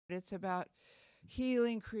It's about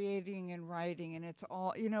healing, creating, and writing. And it's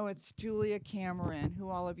all, it's Julia Cameron, who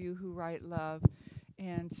all of you who write love,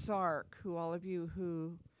 and Sark, who all of you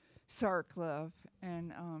who Sark love.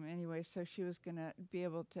 And anyway, so she was going to be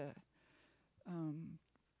able to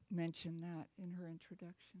mention that in her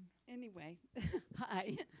introduction. Anyway,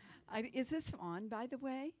 hi. Is this on, by the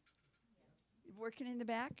way? Working in the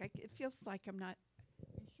back? It feels like I'm not.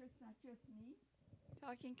 Are you sure it's not just me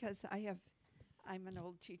talking? Because I'm an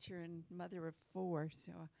old teacher and mother of 4,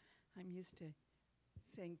 so I'm used to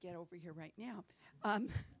saying, get over here right now. I'm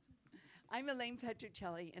Elaine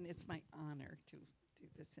Petruccelli, and it's my honor to do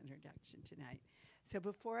this introduction tonight. So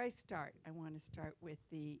before I start, I want to start with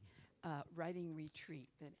the writing retreat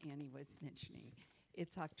that Annie was mentioning.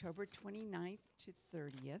 It's October 29th to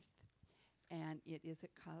 30th, and it is at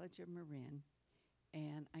College of Marin.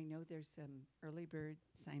 And I know there's some early bird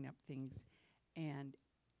sign-up things, and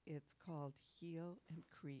it's called Heal and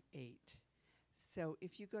Create. So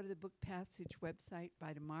if you go to the Book Passage website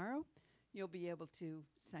by tomorrow, you'll be able to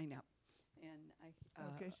sign up. And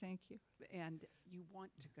Okay, thank you. And you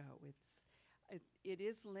want to go. It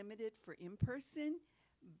is limited for in-person,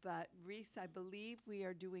 but Reese, I believe we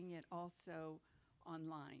are doing it also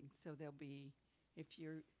online. So there'll be, if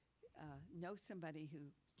you know somebody who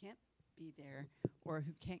can't be there or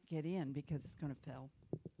who can't get in because it's going to fill,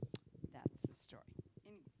 that's the story.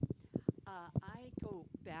 Anyway, I go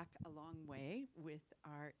back a long way with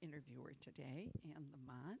our interviewer today, Anne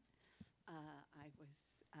Lamott. I was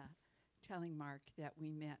telling Mark that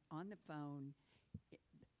we met on the phone.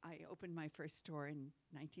 I opened my first store in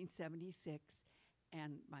 1976,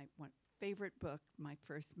 and my favorite book, my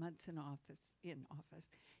first months in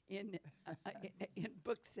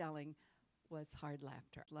book selling, was Hard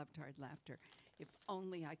Laughter. Loved Hard Laughter. If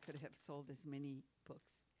only I could have sold as many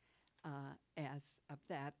books as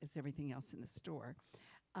everything else in the store.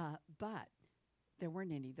 But there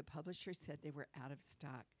weren't any. The publisher said they were out of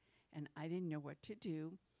stock, and I didn't know what to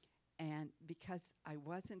do. And because I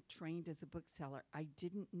wasn't trained as a bookseller, I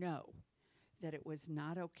didn't know that it was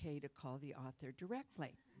not okay to call the author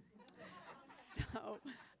directly. So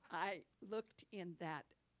I looked in that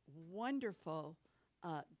wonderful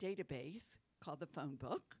database called the phone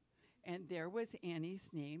book, and there was Annie's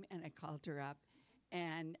name, and I called her up,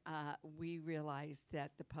 and we realized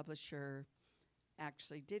that the publisher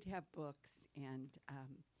actually did have books, and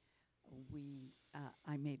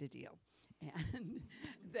I made a deal. And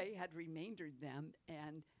they had remaindered them,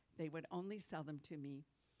 and they would only sell them to me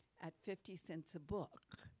at 50 cents a book.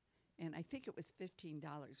 And I think it was $15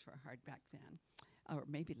 for a hardback then, or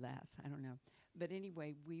maybe less, I don't know. But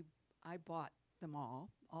anyway, I bought them all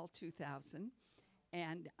 2,000,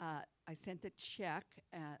 and I sent the check.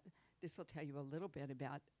 This will tell you a little bit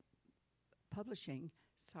about publishing.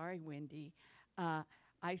 Sorry, Wendy.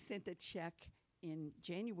 I sent the check in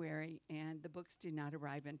January, and the books did not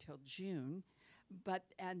arrive until June.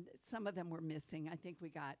 And some of them were missing. I think we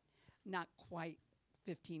got not quite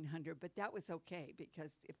 1,500, but that was okay,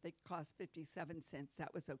 because if they cost 57 cents,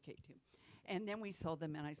 that was okay too. And then we sold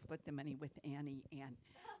them, and I split the money with Annie, and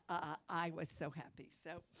I was so happy.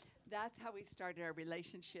 So that's how we started our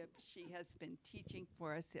relationship. She has been teaching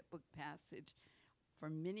for us at Book Passage for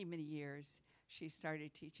many, many years. She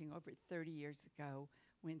started teaching over 30 years ago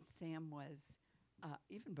when Sam was,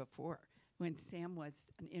 even before, when Sam was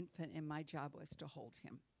an infant, and my job was to hold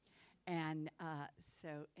him. And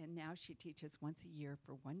and now she teaches once a year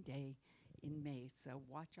for one day in May. So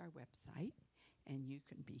watch our website, and you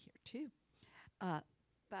can be here too.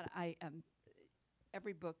 But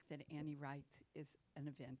every book that Annie writes is an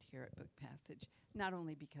event here at Book Passage, not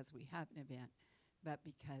only because we have an event, but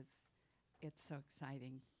because it's so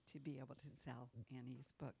exciting to be able to sell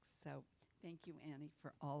Annie's books. So thank you, Annie,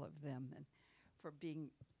 for all of them, and for being,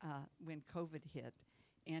 when COVID hit,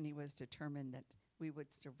 Annie was determined that we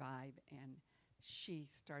would survive, and she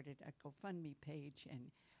started a GoFundMe page,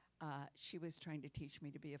 and she was trying to teach me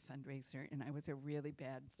to be a fundraiser, and I was a really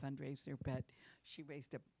bad fundraiser, but she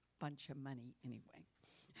raised a bunch of money anyway.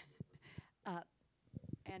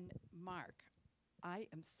 And Mark, I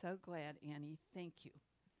am so glad, Annie, thank you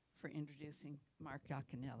for introducing Mark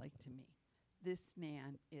Yaconelli to me. This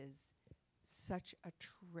man is such a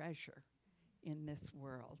treasure in this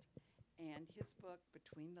world. And his book,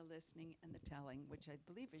 Between the Listening and the Telling, which I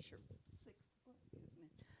believe is your 6th book, isn't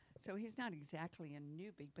it? So he's not exactly a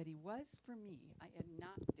newbie, but he was for me. I had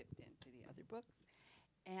not dipped into the other books.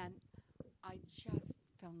 And I just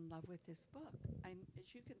fell in love with this book. And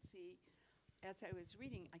as you can see, as I was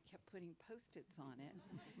reading, I kept putting Post-its on it.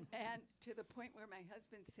 And to the point where my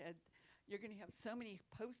husband said, you're going to have so many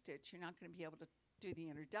Post-its, you're not going to be able to do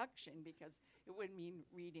the introduction because it would mean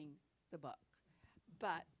reading the book.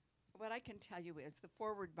 But what I can tell you is the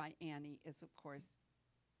foreword by Annie is, of course,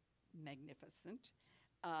 magnificent.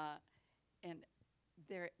 And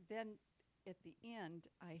then at the end,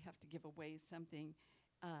 I have to give away something.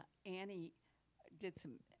 Annie did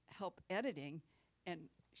some help editing, and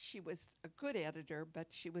she was a good editor, but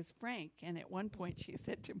she was frank. And at one point, she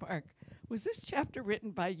said to Mark, "Was this chapter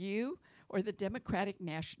written by you or the Democratic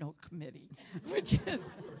National Committee?" Which is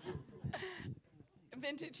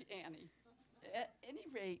vintage Annie. At any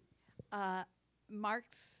rate,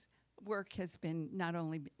 Mark's work has been not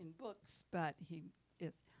only in books, but he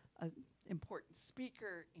is an important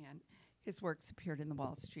speaker, and his works appeared in the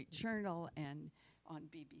Wall Street Journal and on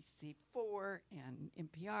BBC4 and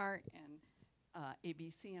NPR and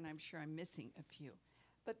ABC, and I'm sure I'm missing a few.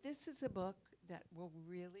 But this is a book that will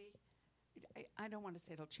really, I don't want to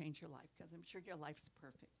say it'll change your life, because I'm sure your life's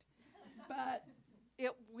perfect. But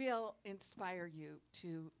it will inspire you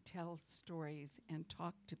to tell stories and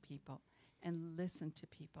talk to people and listen to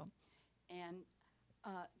people. And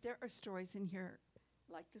there are stories in here,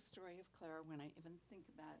 like the story of Clara, when I even think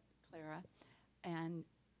about Clara, and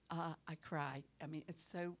I cry. I mean, it's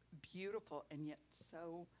so beautiful and yet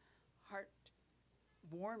so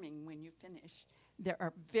heartwarming when you finish. There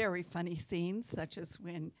are very funny scenes, such as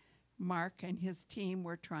when Mark and his team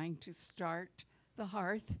were trying to start the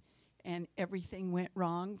hearth, and everything went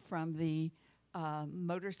wrong, from the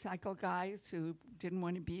motorcycle guys who didn't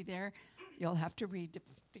want to be there. You'll have to read to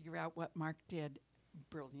figure out what Mark did.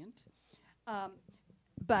 Brilliant.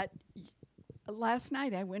 But last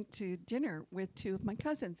night I went to dinner with two of my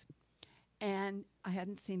cousins, and I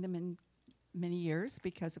hadn't seen them in many years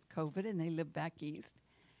because of COVID, and they live back east.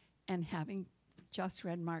 And having just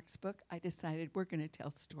read Mark's book, I decided we're going to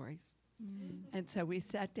tell stories. And so we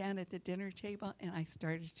sat down at the dinner table, and I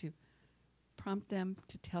started to prompt them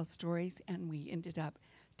to tell stories, and we ended up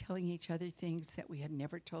telling each other things that we had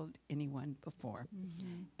never told anyone before.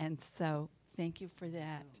 And so thank you for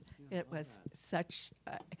that. It was such,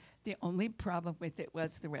 the only problem with it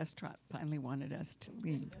was the restaurant finally wanted us to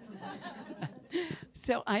leave.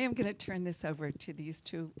 So I am going to turn this over to these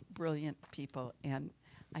two brilliant people, and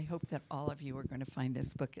I hope that all of you are going to find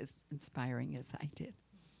this book as inspiring as I did.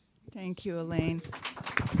 Thank you, Elaine.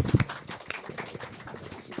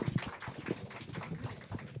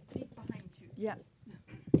 Yeah.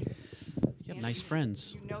 You have nice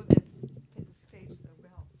friends. You know this stage so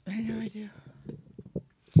well. I know I do.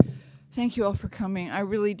 Thank you all for coming. I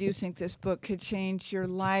really do think this book could change your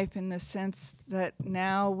life, in the sense that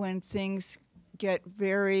now when things get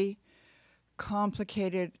very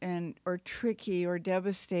complicated and or tricky or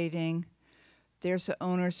devastating, there's an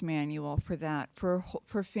owner's manual for that, for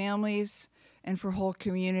families and for whole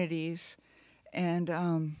communities. And,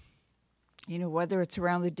 you know, whether it's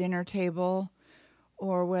around the dinner table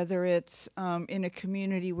or whether it's in a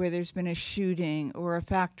community where there's been a shooting or a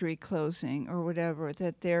factory closing or whatever,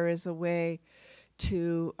 that there is a way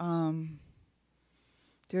to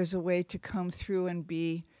come through and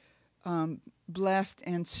be blessed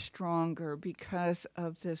and stronger because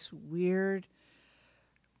of this weird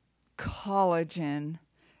collagen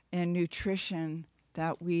and nutrition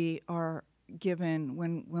that we are given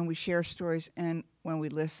when we share stories and when we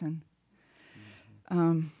listen.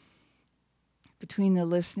 Between the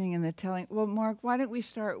listening and the telling. Well, Mark, why don't we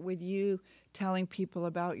start with you telling people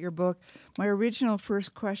about your book? My original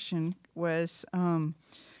first question was,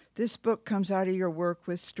 this book comes out of your work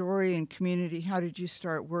with story and community. How did you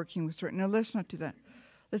start working with story? No, let's not do that.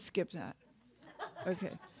 Let's skip that. Okay.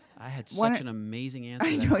 I had such an amazing answer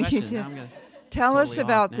to that know you question. did. Now I'm gonna Tell us totally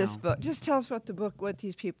about off this now. book. Just tell us about the book, what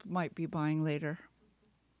these people might be buying later.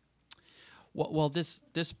 Well, this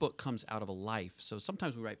book comes out of a life. So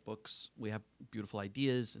sometimes we write books, we have beautiful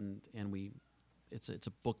ideas, and it's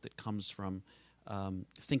a book that comes from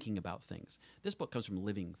thinking about things. This book comes from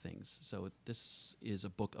living things. So this is a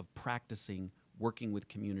book of practicing working with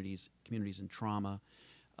communities in trauma,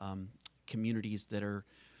 communities that are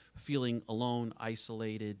feeling alone,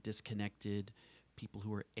 isolated, disconnected, people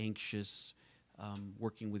who are anxious,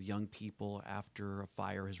 working with young people after a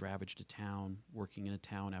fire has ravaged a town, working in a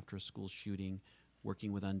town after a school shooting,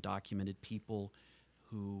 working with undocumented people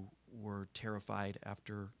who were terrified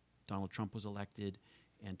after Donald Trump was elected,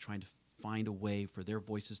 and trying to find a way for their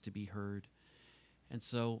voices to be heard. And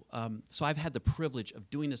so I've had the privilege of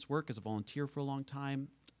doing this work as a volunteer for a long time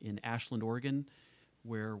in Ashland, Oregon,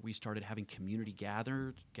 where we started having community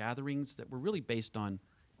gatherings that were really based on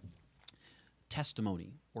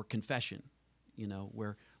testimony or confession, you know,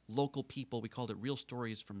 where local people, we called it real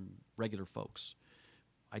stories from regular folks.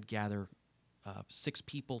 I'd gather 6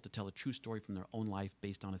 people to tell a true story from their own life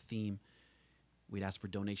based on a theme. we'd ask for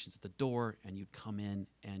donations at the door, and you'd come in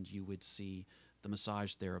and you would see the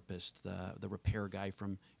massage therapist, the repair guy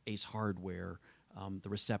from Ace Hardware, the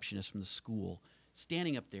receptionist from the school,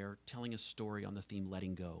 standing up there telling a story on the theme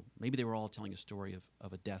letting go. Maybe they were all telling a story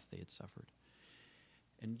of a death they had suffered.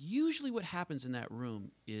 And usually what happens in that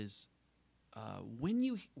room is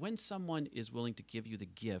when someone is willing to give you the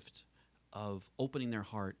gift of opening their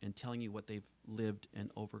heart and telling you what they've lived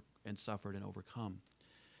and suffered and overcome,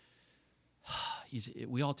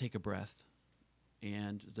 we all take a breath,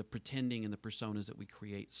 and the pretending and the personas that we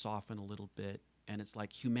create soften a little bit, and it's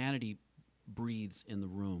like humanity breathes in the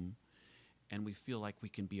room, and we feel like we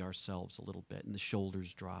can be ourselves a little bit, and the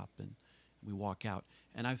shoulders drop, and we walk out.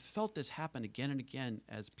 And I've felt this happen again and again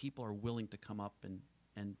as people are willing to come up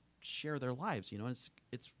and share their lives. You know,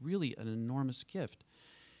 it's really an enormous gift.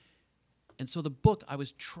 And so the book, I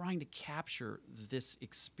was trying to capture this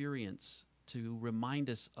experience to remind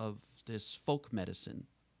us of this folk medicine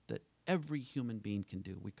that every human being can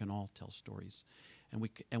do. We can all tell stories, and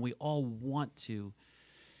we all want to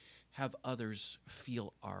have others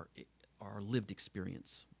feel our lived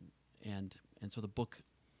experience. And so the book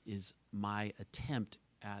is my attempt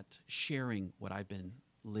at sharing what I've been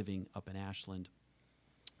living up in Ashland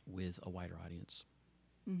with a wider audience.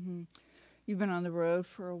 Mm-hmm. You've been on the road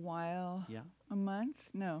for a while. Yeah. A month?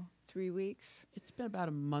 No, 3 weeks. It's been about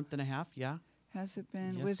a month and a half, yeah. Has it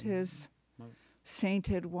been? Yes. With his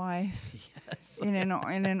sainted wife Yes. in an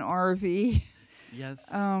RV. Yes.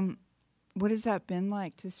 What has that been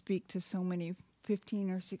like to speak to so many 15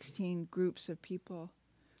 or 16 groups of people?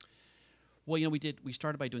 Well, you know, we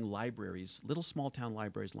started by doing libraries, little small town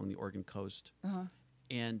libraries along the Oregon coast. Uh-huh.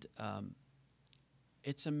 And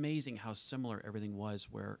it's amazing how similar everything was,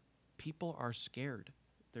 where people are scared.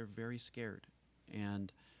 They're very scared.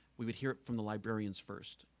 And we would hear it from the librarians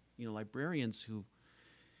first. You know, librarians who,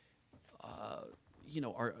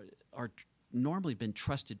 are normally been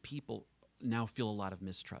trusted people now feel a lot of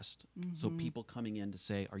mistrust. Mm-hmm. So people coming in to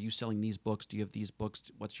say, are you selling these books? Do you have these books?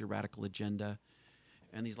 What's your radical agenda?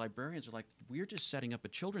 And these librarians are like, we're just setting up a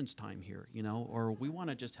children's time here, you know, or we want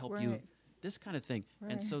to just help you, Right. this kind of thing.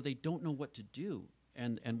 Right. And so they don't know what to do.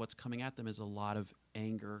 And what's coming at them is a lot of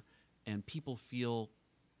anger, and people feel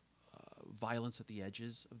violence at the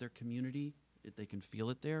edges of their community. They can feel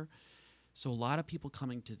it there. So a lot of people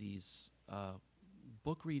coming to these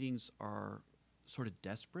book readings are sort of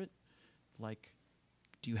desperate. Like,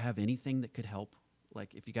 do you have anything that could help?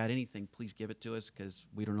 Like, if you got anything, please give it to us, because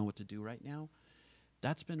we don't know what to do right now.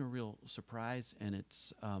 That's been a real surprise, and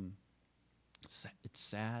it's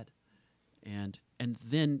sad. And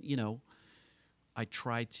then, you know, I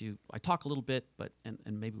talk a little bit, but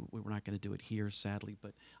and maybe we're not going to do it here, sadly,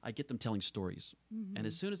 but I get them telling stories. Mm-hmm. And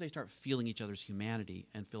as soon as they start feeling each other's humanity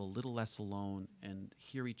and feel a little less alone and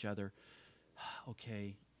hear each other,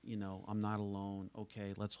 okay, you know, I'm not alone.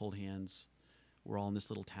 Okay, let's hold hands. We're all in this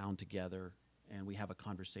little town together, and we have a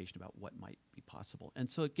conversation about what might be possible. And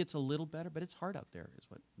so it gets a little better, but it's hard out there is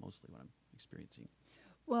mostly what I'm experiencing.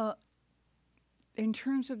 Well, in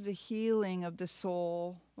terms of the healing of the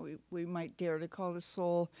soul, we might dare to call the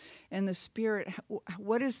soul, and the spirit,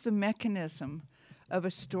 what is the mechanism of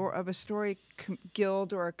a story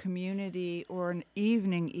guild or a community or an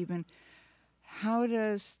evening even? How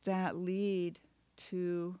does that lead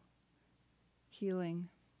to healing?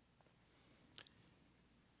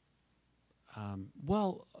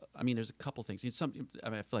 Well, I mean, there's a couple things. I mean, I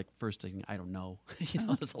feel like first thing, I don't know. You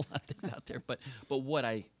know, there's a lot of things out there. But what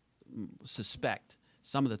I suspect,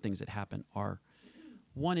 some of the things that happen are,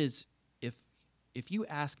 one is if you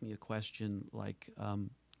ask me a question like,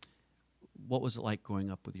 what was it like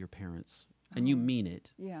growing up with your parents? And you mean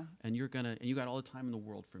it. Yeah. And you got all the time in the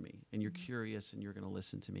world for me, and you're curious, and you're going to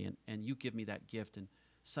listen to me, and you give me that gift, and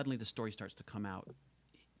suddenly the story starts to come out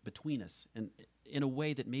between us, and in a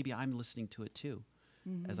way that maybe I'm listening to it too,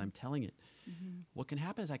 as I'm telling it. Mm-hmm. What can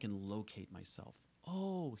happen is I can locate myself.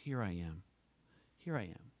 Oh, here I am. Here I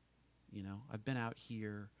am. You know, I've been out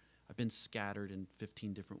here. I've been scattered in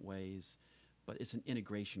 15 different ways, but it's an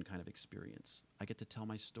integration kind of experience. I get to tell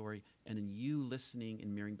my story, and in you listening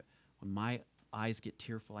and mirroring back, when my eyes get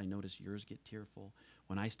tearful, I notice yours get tearful.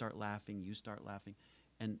 When I start laughing, you start laughing.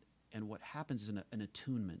 And what happens is an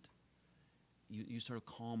attunement. You sort of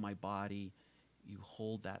calm my body, you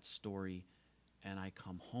hold that story, and I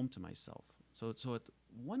come home to myself. So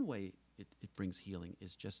one way it brings healing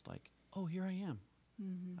is just like, oh, here I am.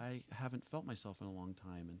 Mm-hmm. I haven't felt myself in a long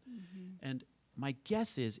time. And my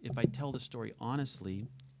guess is if I tell the story honestly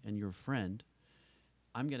and you're a friend,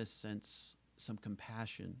 I'm going to sense some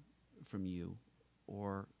compassion from you,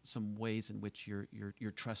 or some ways in which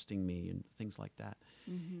you're trusting me and things like that.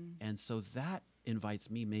 Mm-hmm. And so that invites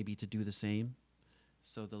me maybe to do the same.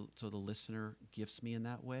 So the listener gifts me in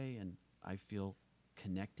that way, and I feel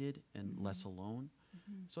connected and less alone.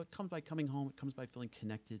 So it comes by coming home. It comes by feeling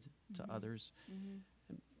connected to others.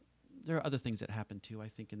 And there are other things that happen too, I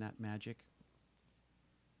think, in that magic.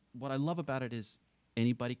 What I love about it is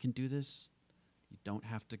anybody can do this. You don't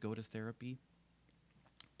have to go to therapy,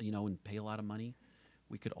 and pay a lot of money.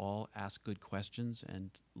 We could all ask good questions and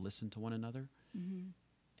listen to one another,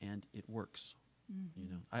 and it works.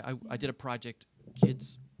 I did a project,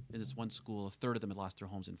 kids in this one school, a third of them had lost their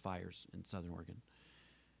homes in fires in Southern Oregon.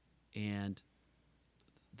 And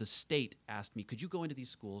the state asked me, could you go into these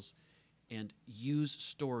schools and use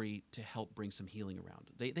story to help bring some healing around?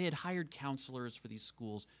 They had hired counselors for these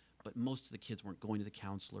schools, but most of the kids weren't going to the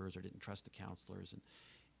counselors or didn't trust the counselors,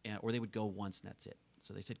 or they would go once and that's it.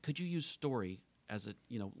 So they said, could you use story as a,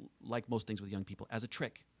 like most things with young people, as a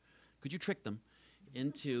trick? Could you trick them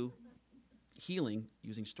into healing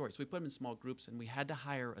using story? So we put them in small groups, and we had to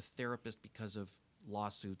hire a therapist because of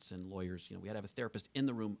lawsuits and lawyers. We had to have a therapist in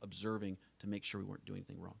the room observing to make sure we weren't doing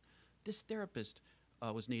anything wrong. This therapist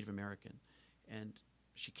was Native American, and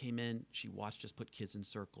she came in, she watched us put kids in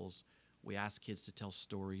circles. We asked kids to tell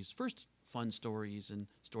stories, first fun stories and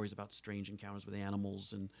stories about strange encounters with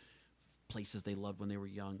animals and places they loved when they were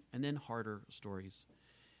young, and then harder stories.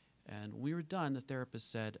 And when we were done, the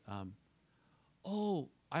therapist said, oh,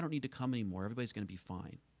 I don't need to come anymore. Everybody's going to be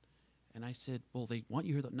fine. And I said, well, they want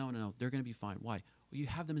you here. No, they're going to be fine. Why? Well, you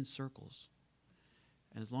have them in circles.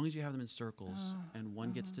 And as long as you have them in circles and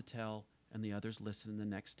one gets to tell and the others listen and the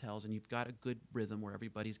next tells, and you've got a good rhythm where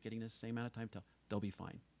everybody's getting the same amount of time to tell, they'll be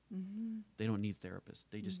fine. They don't need therapists.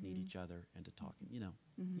 They just need each other and to talk.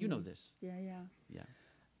 You know this. Yeah. Yeah.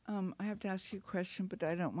 I have to ask you a question, but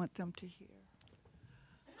I don't want them to hear.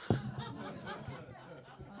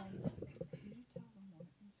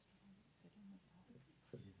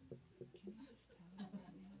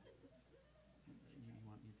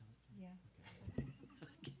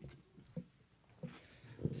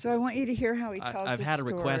 So I want you to hear how he tells I've his had a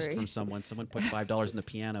story. request from someone. Someone put $5 in the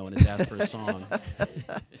piano and has asked for a song.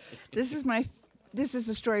 This is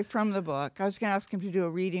a story from the book. I was going to ask him to do a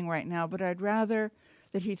reading right now, but I'd rather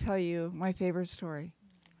that he tell you my favorite story.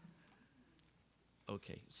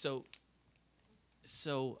 Okay, so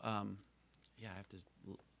yeah, I have to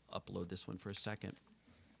upload this one for a second.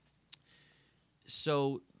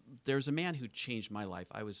 So there's a man who changed my life.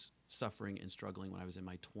 I was suffering and struggling when I was in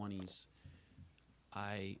my 20s.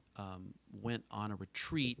 I went on a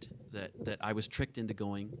retreat that I was tricked into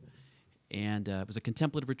going, and it was a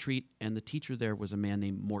contemplative retreat, and the teacher there was a man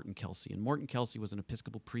named Morton Kelsey. And Morton Kelsey was an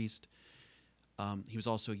Episcopal priest. He was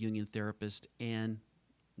also a Jungian therapist. Anne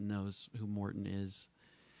knows who Morton is.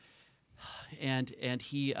 And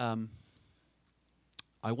he, I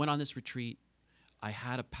went on this retreat. I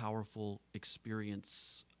had a powerful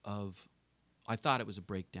experience I thought it was a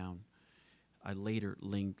breakdown. I later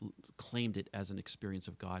claimed it as an experience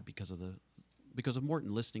of God because of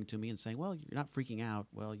Morton listening to me and saying, well, you're not freaking out.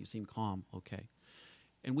 Well, you seem calm. Okay.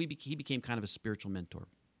 And he became kind of a spiritual mentor.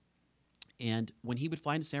 And when he would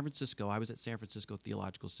fly into San Francisco, I was at San Francisco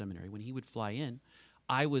Theological Seminary. When he would fly in,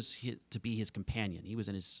 I was to be his companion. He was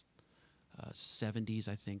in his 70s,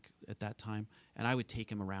 I think, at that time. And I would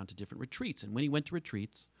take him around to different retreats. And when he went to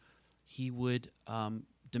retreats, he would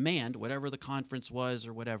demand, whatever the conference was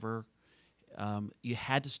or whatever, you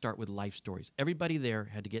had to start with life stories. Everybody there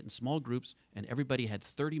had to get in small groups, and everybody had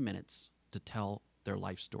 30 minutes to tell their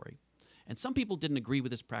life story. And some people didn't agree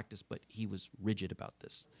with this practice, but he was rigid about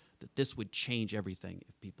this, that this would change everything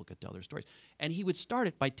if people could tell their stories. And he would start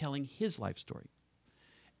it by telling his life story.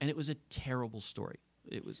 And it was a terrible story.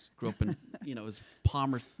 Grew up in, it was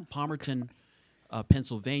Palmerton,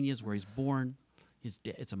 Pennsylvania is where he's born.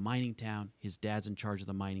 It's a mining town. His dad's in charge of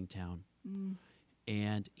the mining town.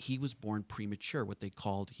 And he was born premature, what they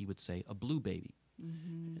called, he would say, a blue baby.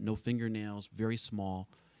 No fingernails, very small.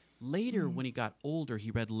 Later, when he got older,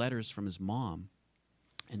 he read letters from his mom.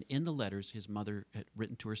 And in the letters, his mother had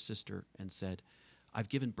written to her sister and said, I've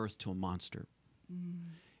given birth to a monster.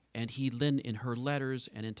 And he then, in her letters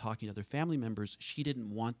and in talking to other family members, she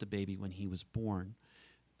didn't want the baby when he was born.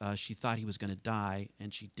 She thought he was going to die,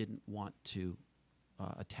 and she didn't want to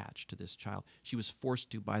attach to this child. She was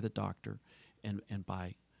forced to by the doctor and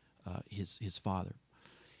by his father.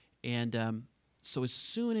 And so as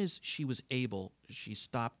soon as she was able, she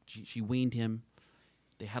stopped, she weaned him.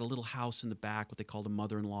 They had a little house in the back, what they called a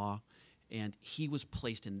mother-in-law, and he was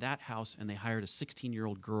placed in that house, and they hired a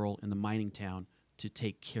 16-year-old girl in the mining town to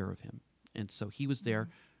take care of him. And so he was there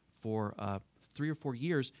for 3 or 4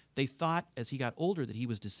 years. They thought, as he got older, that he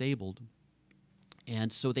was disabled,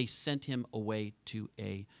 And so they sent him away to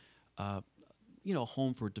a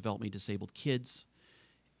home for developmentally disabled kids.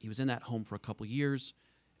 He was in that home for a couple years.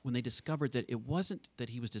 When they discovered that it wasn't that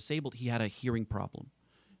he was disabled, he had a hearing problem.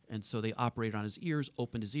 And so they operated on his ears,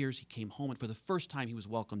 opened his ears. He came home, and for the first time, he was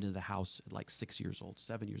welcomed into the house at like 6 years old,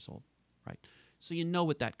 7 years old, right? So you know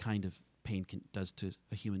what that kind of pain does to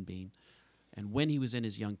a human being. And when he was in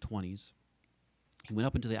his young 20s, he went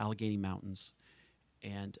up into the Allegheny Mountains,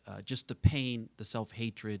 and just the pain, the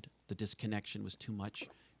self-hatred, the disconnection was too much.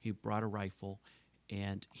 He brought a rifle,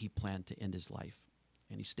 and he planned to end his life.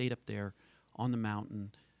 And he stayed up there on the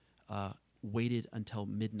mountain, waited until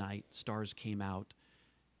midnight, stars came out,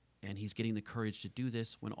 and he's getting the courage to do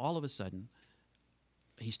this when all of a sudden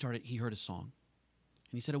he heard a song.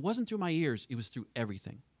 And he said, it wasn't through my ears, it was through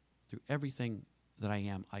everything. Through everything that I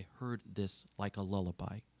am, I heard this like a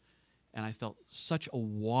lullaby. And I felt such a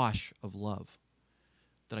wash of love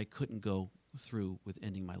that I couldn't go through with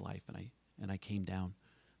ending my life. And I came down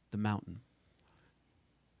the mountain.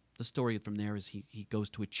 The story from there is he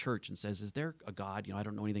goes to a church and says, is there a God? I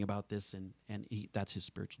don't know anything about this. And that's his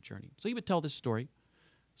spiritual journey. So he would tell this story,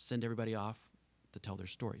 send everybody off to tell their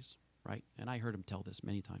stories, right? And I heard him tell this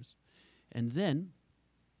many times. And then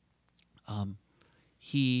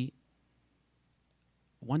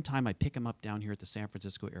one time I pick him up down here at the San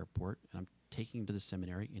Francisco airport, and I'm taking him to the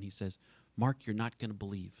seminary, and he says, Mark, you're not going to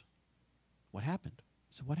believe what happened.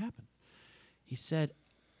 I said, what happened? He said,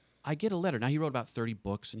 I get a letter. Now, he wrote about 30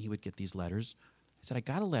 books, and he would get these letters. He said, I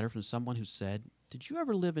got a letter from someone who said, did you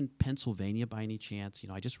ever live in Pennsylvania by any chance?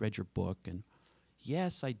 I just read your book. And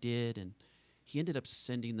yes, I did. And he ended up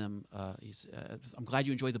sending them, I'm glad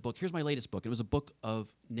you enjoyed the book. Here's my latest book. It was a book of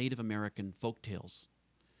Native American folk tales.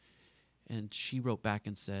 And she wrote back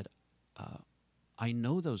and said, I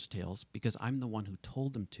know those tales because I'm the one who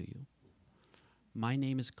told them to you. My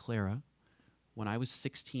name is Clara. When I was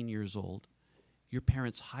 16 years old, your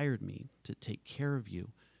parents hired me to take care of you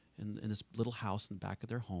in this little house in the back of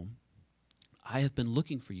their home. I have been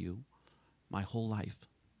looking for you my whole life.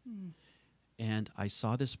 And I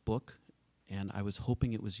saw this book, and I was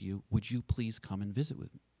hoping it was you. Would you please come and visit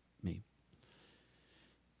with me?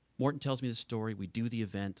 Morton tells me the story. We do the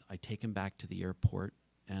event. I take him back to the airport.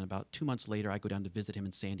 And about 2 months later, I go down to visit him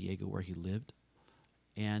in San Diego where he lived.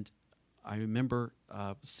 And I remember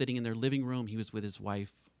sitting in their living room. He was with his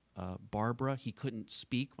wife, Barbara. He couldn't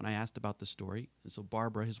speak when I asked about the story. And so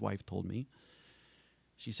Barbara, his wife, told me.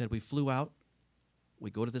 She said, we flew out.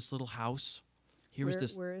 We go to this little house. Where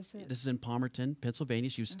is it? This is in Palmerton,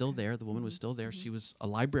 Pennsylvania. She was still there. The woman was still there. She was a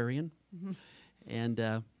librarian. And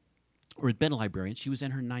or had been a librarian. She was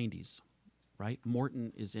in her 90s, right?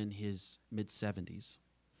 Morton is in his mid-70s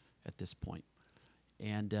at this point.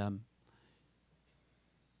 And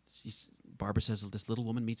Barbara says, this little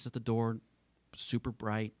woman meets at the door, super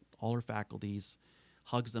bright, all her faculties,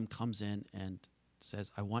 hugs them, comes in, and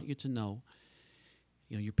says, I want you to know,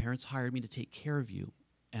 your parents hired me to take care of you,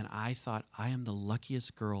 and I thought I am the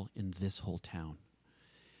luckiest girl in this whole town.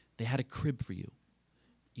 They had a crib for you.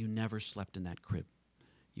 You never slept in that crib.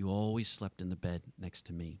 You always slept in the bed next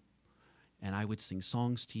to me. And I would sing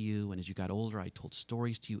songs to you, and as you got older, I told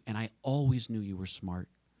stories to you, and I always knew you were smart.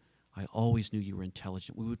 I always knew you were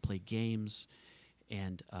intelligent. We would play games,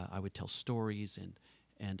 and I would tell stories,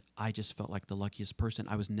 and I just felt like the luckiest person.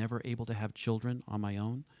 I was never able to have children on my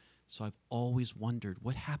own, so I've always wondered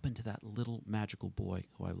what happened to that little magical boy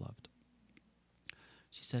who I loved.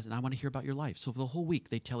 She says, and I want to hear about your life. So for the whole week,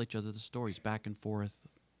 they tell each other the stories back and forth,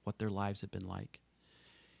 what their lives had been like.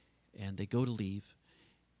 And they go to leave,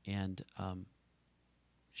 and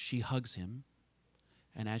she hugs him,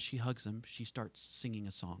 and as she hugs him, she starts singing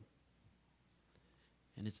a song.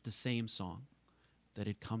 And it's the same song that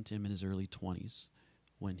had come to him in his early 20s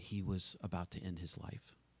when he was about to end his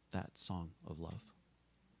life, that song of love.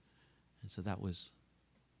 And so that was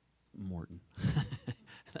Morton.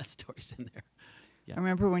 That story's in there. Yeah. I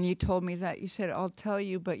remember when you told me that, you said, I'll tell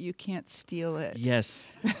you, but you can't steal it. Yes.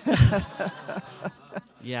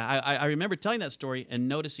 Yeah, I remember telling that story and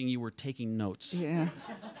noticing you were taking notes. Yeah.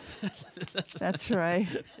 That's right.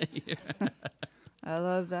 I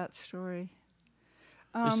love that story.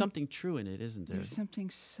 There's something true in it, isn't there? There's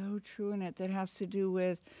something so true in it that has to do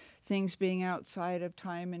with things being outside of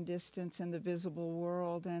time and distance and the visible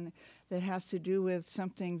world, and that has to do with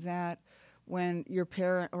something that when your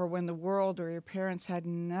parent or when the world or your parents had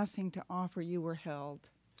nothing to offer, you were held.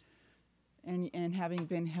 And having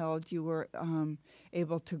been held, you were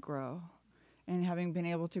able to grow. And having been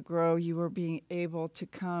able to grow, you were being able to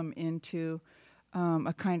come into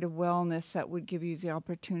a kind of wellness that would give you the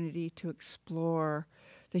opportunity to explore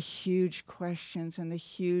the huge questions and the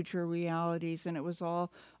huger realities, and it was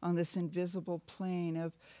all on this invisible plane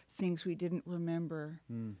of things we didn't remember.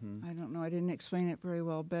 Mm-hmm. I don't know, I didn't explain it very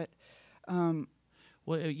well, but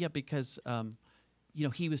Yeah, because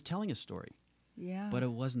he was telling a story, yeah. but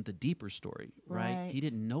it wasn't the deeper story, right? Right. He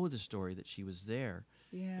didn't know the story that she was there,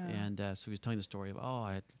 Yeah. and so he was telling the story of, oh,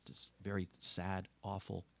 I had this very sad,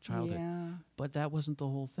 awful childhood, Yeah. but that wasn't the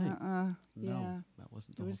whole thing. No, Yeah. that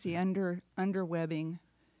wasn't It the whole was the thing. underwebbing.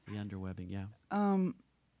 The underwebbing, yeah.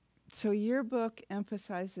 So your book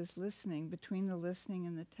emphasizes listening, between the listening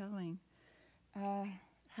and the telling.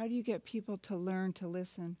 How do you get people to learn to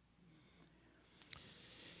listen?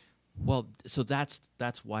 Well, so that's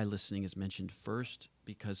why listening is mentioned first,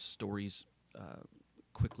 because stories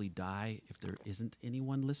quickly die if there isn't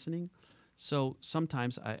anyone listening. So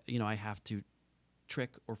sometimes I have to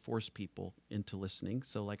trick or force people into listening.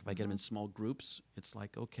 So like if I get them in small groups, it's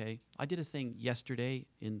like, okay, I did a thing yesterday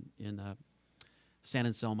in San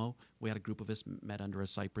Anselmo. We had a group of us met under a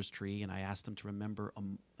cypress tree, and I asked them to remember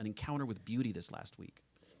an encounter with beauty this last week.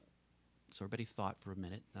 So everybody thought for a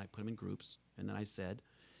minute, and I put them in groups, and then I said,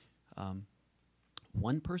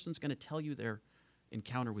 one person's going to tell you their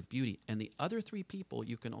encounter with beauty, and the other 3 people,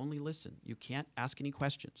 you can only listen. You can't ask any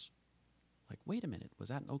questions. Like, wait a minute, was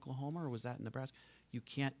that in Oklahoma or was that in Nebraska? You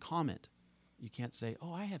can't comment. You can't say,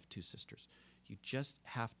 oh, I have 2 sisters. You just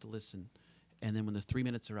have to listen. And then when the 3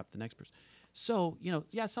 minutes are up, the next person. So,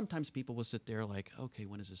 sometimes people will sit there like, okay,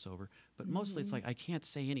 when is this over? But mostly it's like, I can't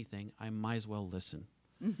say anything. I might as well listen.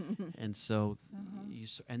 And so,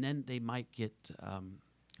 and then they might get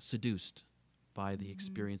seduced by the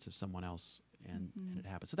experience of someone else, and it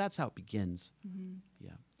happens. So that's how it begins.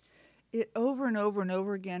 Yeah. It over and over and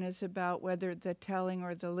over again is about whether the telling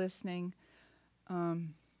or the listening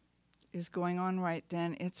is going on right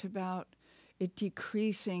then. It's about it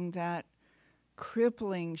decreasing that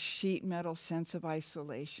crippling sheet metal sense of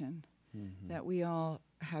isolation that we all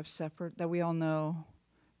have suffered, that we all know,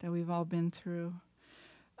 that we've all been through.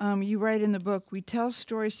 You write in the book, we tell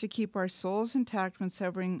stories to keep our souls intact when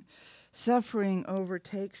suffering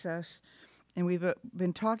overtakes us. And we've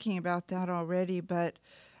been talking about that already, but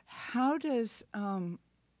how does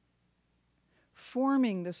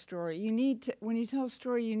forming the story, when you tell a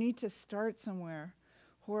story, you need to start somewhere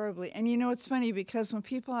horribly. And it's funny because when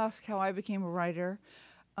people ask how I became a writer,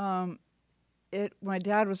 my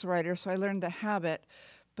dad was a writer, so I learned the habit.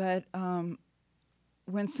 But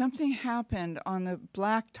when something happened on the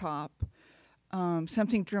blacktop,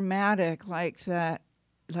 something dramatic like that,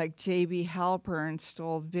 like J.B. Halpern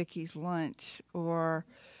stole Vicky's lunch, or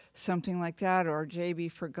something like that, or J.B.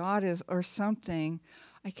 forgot his, or something,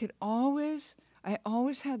 I always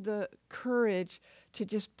had the courage to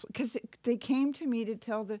just, because they came to me to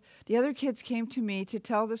tell the other kids came to me to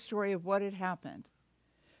tell the story of what had happened,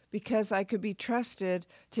 because I could be trusted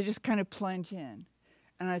to just kind of plunge in.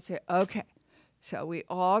 And I'd say, okay, so we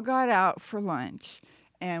all got out for lunch,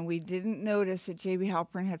 and we didn't notice that J.B.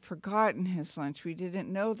 Halpern had forgotten his lunch. We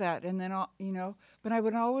didn't know that. And then, but I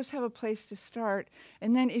would always have a place to start.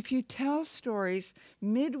 And then if you tell stories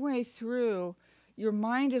midway through, your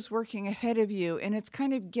mind is working ahead of you, and it's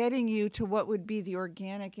kind of getting you to what would be the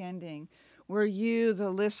organic ending, where you,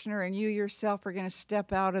 the listener, and you yourself are going to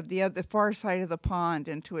step out of the far side of the pond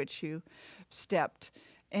into which you stepped.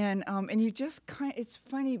 And you just it's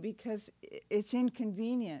funny because it's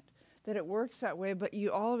inconvenient that it works that way, but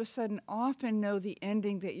you all of a sudden often know the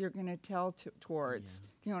ending that you're going to tell towards. Yeah.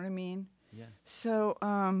 You know what I mean? Yeah. So,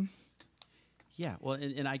 yeah, well,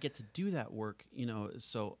 and I get to do that work,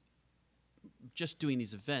 so just doing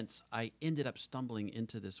these events, I ended up stumbling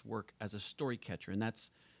into this work as a story catcher, and that's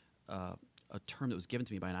a term that was given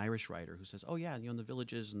to me by an Irish writer who says, oh, yeah, in the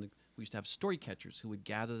villages, we used to have story catchers who would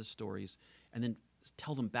gather the stories and then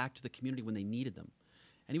tell them back to the community when they needed them.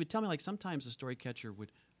 And he would tell me, like, sometimes the story catcher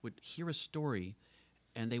would hear a story,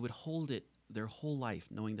 and they would hold it their whole life,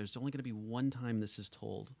 knowing there's only going to be one time this is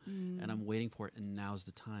told, and I'm waiting for it, and now's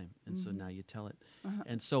the time. And so now you tell it.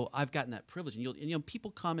 And so I've gotten that privilege. And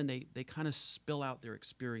people come and they kind of spill out their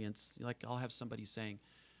experience. Like, I'll have somebody saying,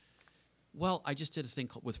 well, I just did a thing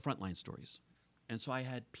with frontline stories. And so I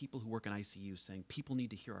had people who work in ICU saying, people need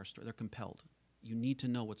to hear our story. They're compelled. You need to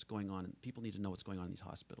know what's going on. People need to know what's going on in these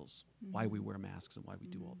hospitals, why we wear masks and why we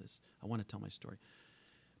do all this. I want to tell my story.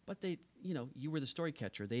 But they, you were the story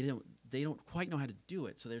catcher. They don't quite know how to do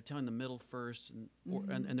it, so they're telling the middle first,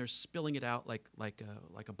 and they're spilling it out like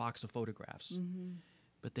a box of photographs.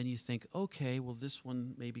 But then you think, okay, well, this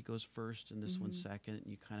one maybe goes first, and this one second,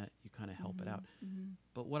 and you kind of help it out.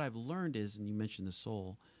 But what I've learned is, and you mentioned the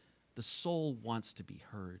soul wants to be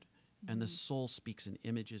heard, and the soul speaks in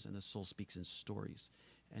images, and the soul speaks in stories.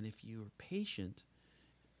 And if you're patient,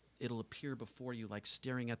 it'll appear before you like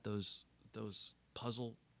staring at those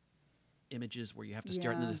puzzle images where you have to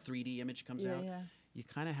stare and then the 3D image comes out. Yeah. You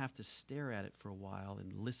kind of have to stare at it for a while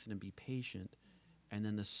and listen and be patient, and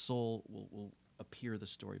then the soul will appear the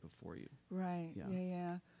story before you. Right.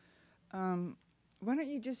 Yeah. Yeah. Why don't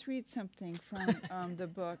you just read something from the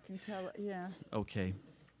book and tell? Yeah. Okay.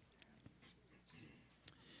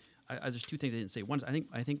 There's two things I didn't say. One is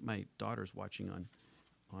I think my daughter's watching on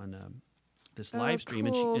this live stream,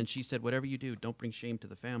 cool. and she said, "Whatever you do, don't bring shame to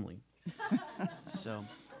the family." So.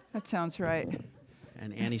 That sounds right.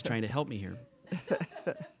 And Annie's trying to help me here.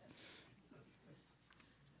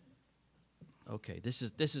 Okay, this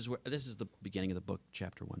is the beginning of the book,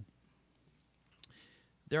 chapter 1.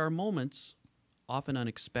 There are moments, often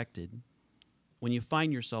unexpected, when you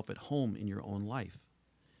find yourself at home in your own life.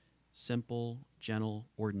 Simple, gentle,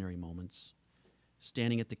 ordinary moments.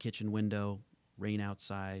 Standing at the kitchen window, rain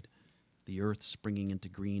outside, the earth springing into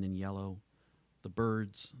green and yellow, the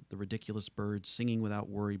birds, the ridiculous birds, singing without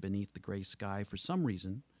worry beneath the gray sky. For some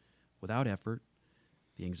reason, without effort,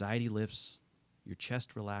 the anxiety lifts, your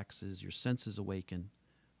chest relaxes, your senses awaken,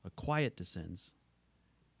 a quiet descends,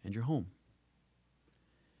 and you're home.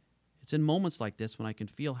 It's in moments like this when I can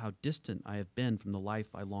feel how distant I have been from the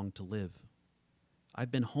life I long to live. I've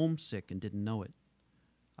been homesick and didn't know it.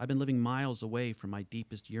 I've been living miles away from my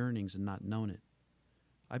deepest yearnings and not known it.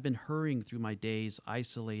 I've been hurrying through my days,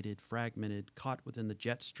 isolated, fragmented, caught within the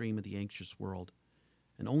jet stream of the anxious world.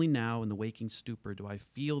 And only now, in the waking stupor, do I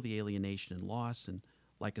feel the alienation and loss, and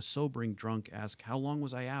like a sobering drunk, ask, how long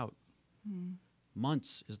was I out?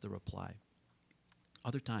 Months is the reply.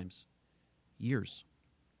 Other times, years.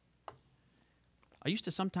 I used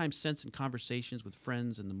to sometimes sense in conversations with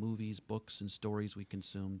friends in the movies, books, and stories we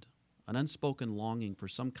consumed, an unspoken longing for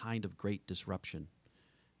some kind of great disruption,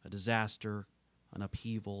 a disaster, an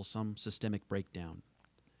upheaval, some systemic breakdown.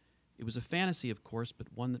 It was a fantasy, of course,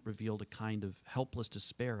 but one that revealed a kind of helpless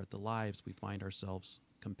despair at the lives we find ourselves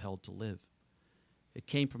compelled to live. It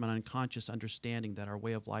came from an unconscious understanding that our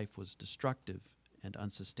way of life was destructive and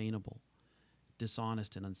unsustainable,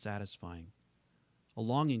 dishonest and unsatisfying, a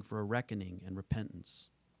longing for a reckoning and repentance,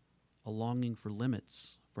 a longing for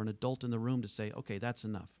limits, for an adult in the room to say, okay, that's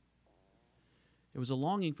enough. It was a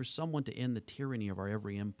longing for someone to end the tyranny of our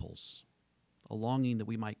every impulse, a longing that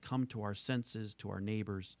we might come to our senses, to our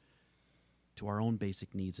neighbors, to our own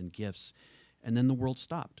basic needs and gifts. And then the world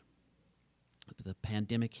stopped. The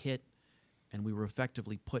pandemic hit, and we were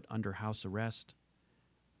effectively put under house arrest.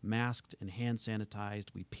 Masked and hand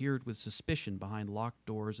sanitized, we peered with suspicion behind locked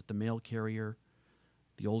doors at the mail carrier,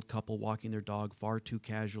 the old couple walking their dog far too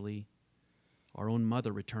casually, our own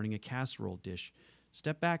mother returning a casserole dish.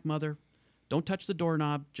 Step back, mother. Don't touch the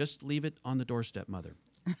doorknob. Just leave it on the doorstep, mother.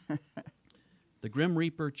 The Grim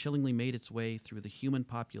Reaper chillingly made its way through the human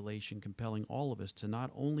population, compelling all of us to not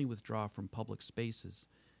only withdraw from public spaces,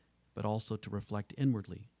 but also to reflect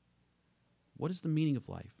inwardly. What is the meaning of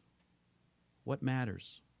life? What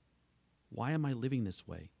matters? Why am I living this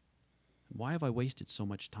way? And why have I wasted so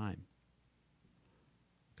much time?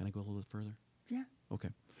 Can I go a little bit further? Yeah. Okay.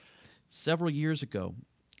 Several years ago,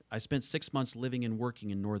 I spent 6 months living and working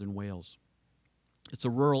in northern Wales. It's a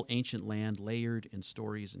rural, ancient land layered in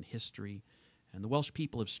stories and history, and the Welsh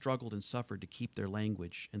people have struggled and suffered to keep their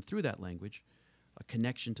language, and through that language, a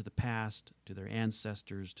connection to the past, to their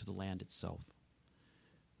ancestors, to the land itself.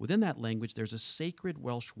 Within that language, there's a sacred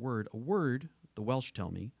Welsh word, a word, the Welsh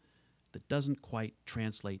tell me, that doesn't quite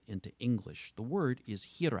translate into English. The word is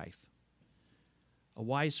hiraeth. A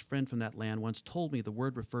wise friend from that land once told me the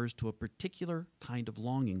word refers to a particular kind of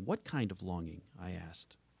longing. What kind of longing? I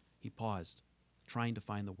asked. He paused, trying to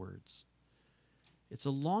find the words. It's a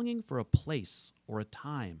longing for a place or a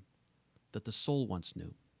time that the soul once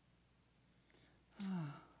knew.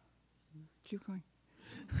 Keep going.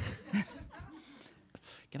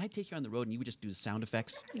 Can I take you on the road and you would just do the sound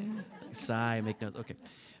effects? Yeah. Sigh, make notes. Okay.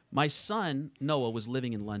 My son, Noah, was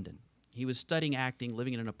living in London. He was studying acting,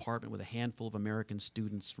 living in an apartment with a handful of American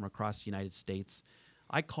students from across the United States.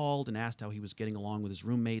 I called and asked how he was getting along with his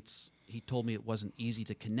roommates. He told me it wasn't easy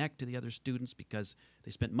to connect to the other students because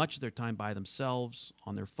they spent much of their time by themselves,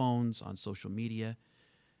 on their phones, on social media.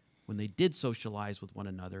 When they did socialize with one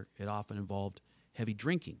another, it often involved heavy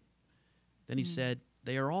drinking. Then he said,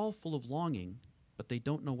 they are all full of longing, but they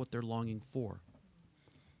don't know what they're longing for.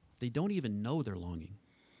 They don't even know they're longing.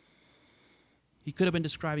 He could have been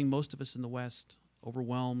describing most of us in the West,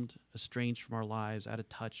 overwhelmed, estranged from our lives, out of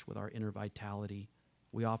touch with our inner vitality.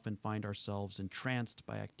 We often find ourselves entranced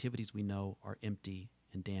by activities we know are empty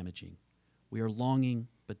and damaging. We are longing,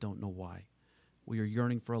 but don't know why. We are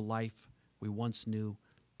yearning for a life we once knew,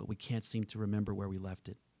 but we can't seem to remember where we left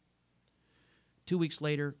it. 2 weeks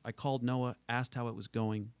later, I called Noah, asked how it was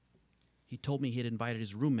going. He told me he had invited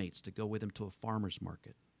his roommates to go with him to a farmer's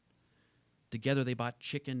market. Together they bought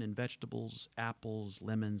chicken and vegetables, apples,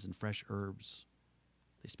 lemons, and fresh herbs.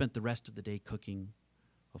 They spent the rest of the day cooking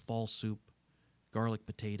a fall soup, garlic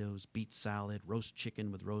potatoes, beet salad, roast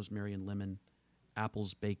chicken with rosemary and lemon,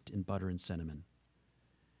 apples baked in butter and cinnamon.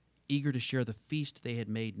 Eager to share the feast they had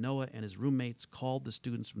made, Noah and his roommates called the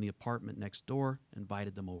students from the apartment next door and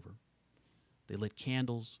invited them over. They lit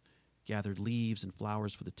candles, gathered leaves and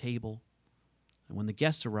flowers for the table, and when the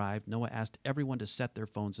guests arrived, Noah asked everyone to set their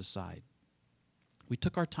phones aside. We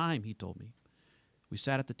took our time, he told me. We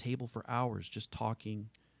sat at the table for hours just talking,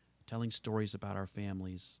 telling stories about our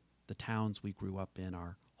families, the towns we grew up in,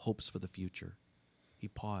 our hopes for the future. He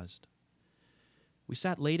paused. We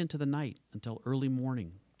sat late into the night until early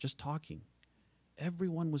morning, just talking.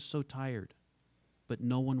 Everyone was so tired, but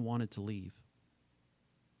no one wanted to leave.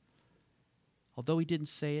 Although he didn't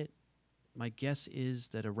say it, my guess is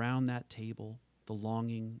that around that table, the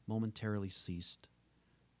longing momentarily ceased,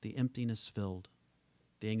 the emptiness filled,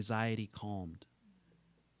 the anxiety calmed.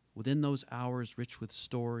 Within those hours rich with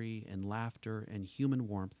story and laughter and human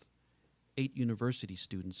warmth, 8 university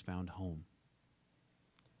students found home.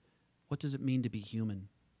 What does it mean to be human?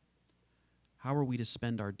 How are we to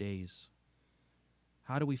spend our days?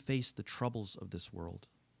 How do we face the troubles of this world?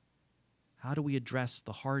 How do we address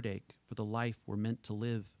the heartache for the life we're meant to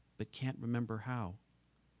live but can't remember how?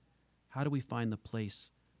 How do we find the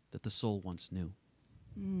place that the soul once knew?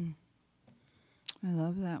 I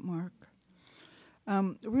love that, Mark.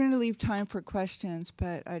 We're going to leave time for questions,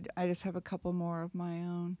 but I just have a couple more of my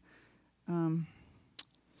own.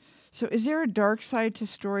 So is there a dark side to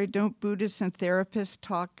story? Don't Buddhists and therapists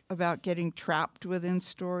talk about getting trapped within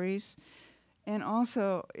stories? And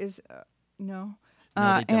also, no?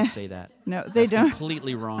 No, they don't say that. No, they That's don't.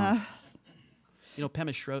 completely wrong.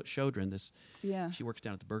 Pema Chodron, she works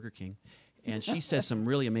down at the Burger King, and she says some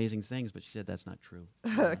really amazing things, but she said that's not true.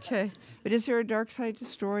 Okay. But is there a dark side to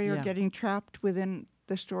story or Yeah. getting trapped within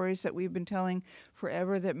the stories that we've been telling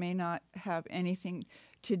forever that may not have anything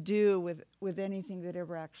to do with anything that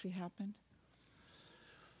ever actually happened?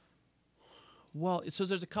 Well, so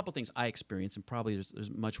there's a couple things I experience, and probably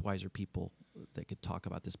there's much wiser people that could talk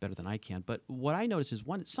about this better than I can. But what I notice is,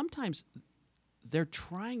 one, sometimes they're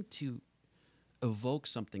trying to evoke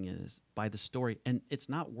something in us by the story, and it's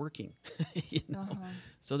not working.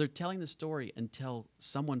 So they're telling the story until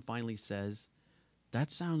someone finally says,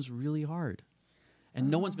 that sounds really hard. And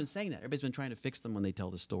no one's been saying that. Everybody's been trying to fix them when they tell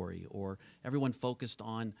the story, or everyone focused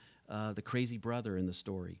on the crazy brother in the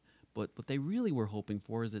story. But what they really were hoping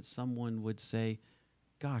for is that someone would say,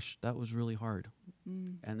 gosh, that was really hard.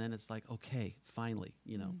 And then it's like, okay, finally,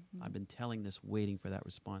 I've been telling this, waiting for that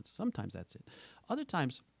response. Sometimes that's it. Other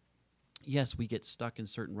times, yes, we get stuck in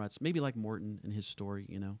certain ruts, maybe like Morton and his story,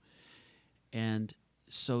 And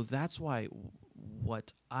so that's why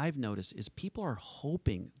what I've noticed is people are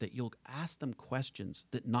hoping that you'll ask them questions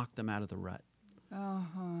that knock them out of the rut.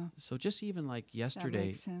 So just even like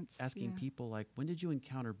yesterday, asking people like, when did you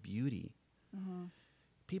encounter beauty?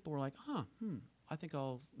 People were like, I think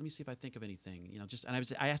let me see if I think of anything. And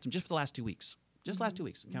I asked them just for the last 2 weeks. Just last 2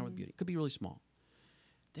 weeks, encounter with beauty. Could be really small.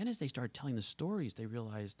 Then as they started telling the stories, they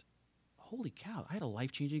realized, holy cow, I had a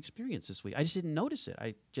life-changing experience this week. I just didn't notice it.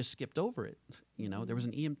 I just skipped over it. There was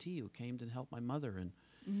an EMT who came to help my mother, and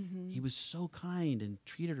he was so kind and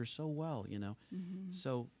treated her so well,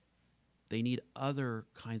 So they need other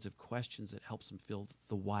kinds of questions that helps them feel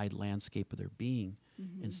the wide landscape of their being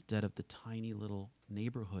instead of the tiny little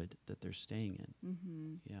neighborhood that they're staying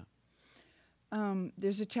in. Yeah.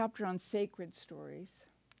 There's a chapter on sacred stories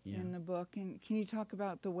in the book. And can you talk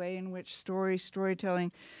about the way in which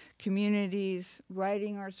storytelling, communities,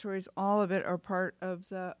 writing our stories, all of it are part of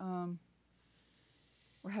the,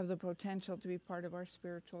 or have the potential to be part of our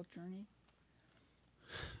spiritual journey?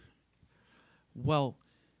 Well,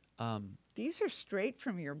 these are straight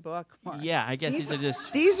from your book, Mark. Yeah, I guess these are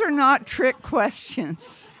just... These are not trick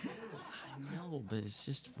questions. I know, but it's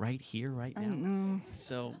just right here, right now. I know.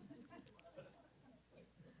 So...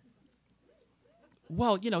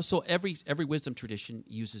 Well, so every wisdom tradition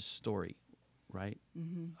uses story, right?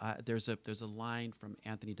 There's a line from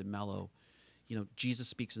Anthony DeMello. Jesus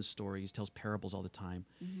speaks in stories, tells parables all the time.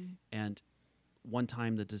 And one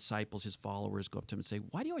time the disciples, his followers, go up to him and say,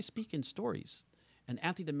 why do you always speak in stories? And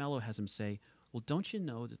Anthony DeMello has him say, well, don't you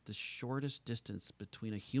know that the shortest distance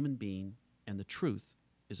between a human being and the truth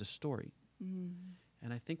is a story?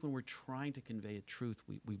 And I think when we're trying to convey a truth,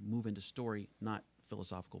 we move into story, not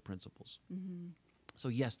philosophical principles. So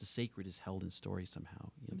yes, the sacred is held in story somehow.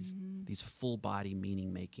 You know, these full body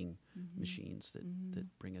meaning making machines that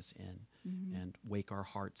bring us in and wake our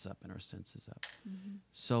hearts up and our senses up.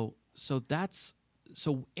 So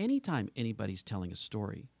anytime anybody's telling a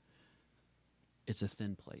story, it's a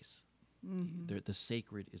thin place. The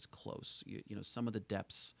sacred is close. You know, some of the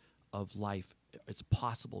depths of life, it's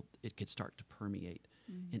possible it could start to permeate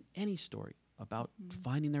in any story about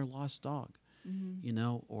finding their lost dog, you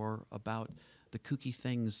know, or about the kooky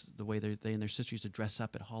things, the way they and their sisters used to dress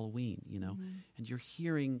up at Halloween, you know, and you're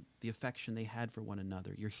hearing the affection they had for one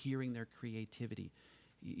another. You're hearing their creativity.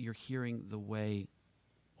 You're hearing the way,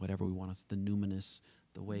 whatever we want to, the numinous,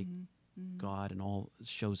 the way God and all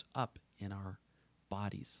shows up in our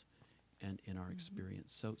bodies and in our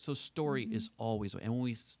experience. So story is always, and when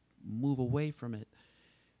we move away from it,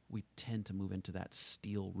 we tend to move into that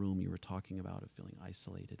steel room you were talking about of feeling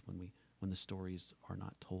isolated when the stories are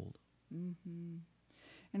not told.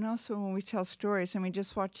 And also when we tell stories, I mean,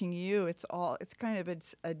 just watching you, it's kind of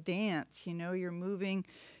a dance, you know. You're moving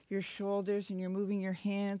your shoulders and you're moving your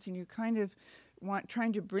hands and you're kind of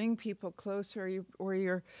trying to bring people closer, or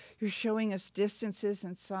you're showing us distances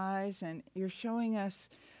and size, and you're showing us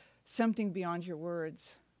something beyond your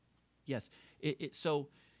words. Yes. So,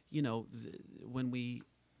 you know, when we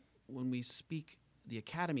speak, the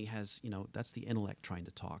academy has, you know, that's the intellect trying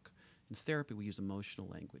to talk. In therapy, we use emotional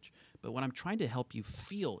language. But when I'm trying to help you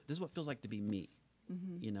feel, this is what it feels like to be me.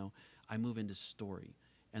 You know, I move into story.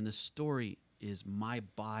 And the story is my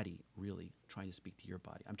body really trying to speak to your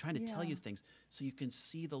body. I'm trying to tell you things so you can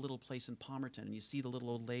see the little place in Palmerton, and you see the little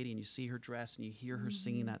old lady, and you see her dress, and you hear her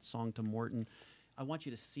singing that song to Morton. I want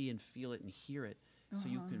you to see and feel it and hear it so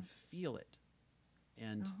you can feel it.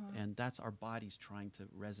 And that's our bodies trying to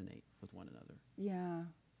resonate with one another. Yeah.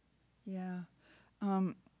 Yeah.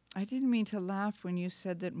 I didn't mean to laugh when you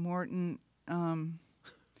said that Morton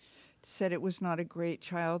said it was not a great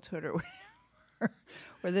childhood or whatever,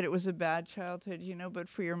 or that it was a bad childhood, you know, but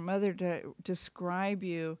for your mother to describe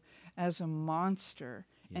you as a monster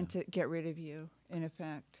and to get rid of you, in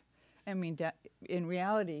effect. I mean, in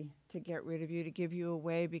reality, to get rid of you, to give you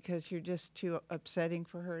away because you're just too upsetting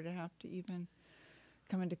for her to have to even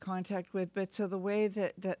come into contact with. But so the way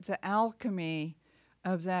that the alchemy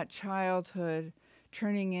of that childhood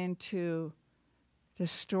turning into the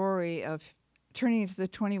story of turning into the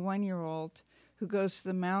 21-year-old who goes to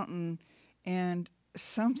the mountain, and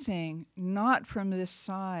something not from this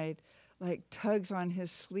side like tugs on his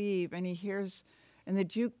sleeve, and he hears, and the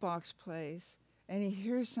jukebox plays, and he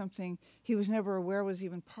hears something he was never aware was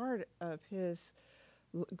even part of his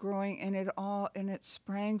growing, and it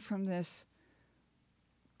sprang from this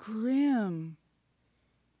grim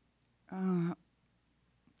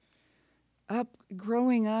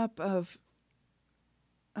growing up of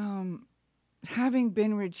having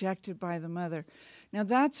been rejected by the mother. Now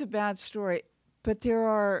that's a bad story, but there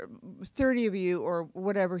are 30 of you or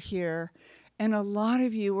whatever here, and a lot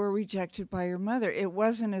of you were rejected by your mother. It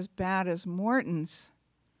wasn't as bad as Morton's.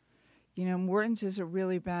 You know, Morton's is a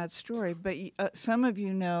really bad story, but some of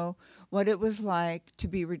you know what it was like to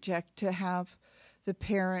be rejected, to have the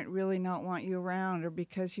parent really not want you around, or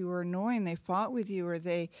because you were annoying, they fought with you, or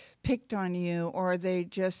they picked on you, or they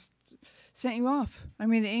just sent you off. I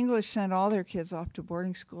mean, the English sent all their kids off to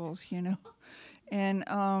boarding schools, you know.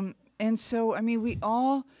 And so, I mean, we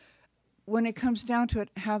all, when it comes down to it,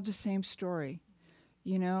 have the same story,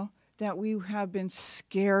 you know, that we have been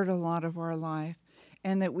scared a lot of our life,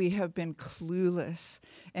 and that we have been clueless,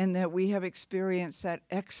 and that we have experienced that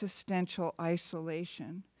existential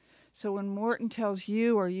isolation. So when Morton tells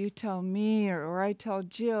you, or you tell me, or I tell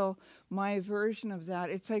Jill my version of that,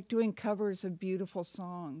 it's like doing covers of beautiful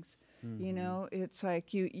songs. You know, it's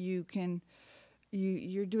like you're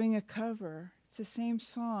doing a cover. It's the same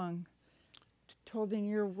song, told in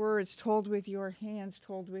your words, told with your hands,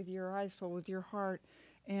 told with your eyes, told with your heart.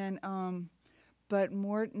 And but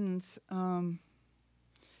Morton's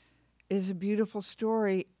is a beautiful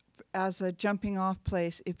story as a jumping off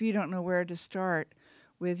place if you don't know where to start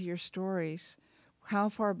with your stories. How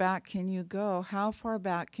far back can you go? How far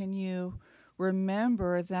back can you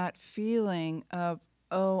remember that feeling of,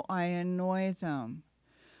 oh, I annoy them.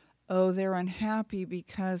 Oh, they're unhappy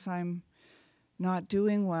because I'm not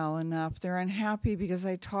doing well enough. They're unhappy because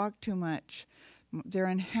I talk too much. They're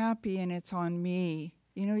unhappy and it's on me.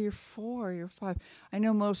 You know, you're 4, you're 5. I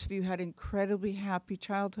know most of you had incredibly happy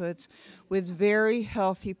childhoods with very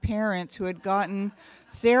healthy parents who had gotten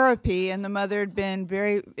therapy, and the mother had been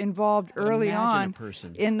very involved But early imagine on a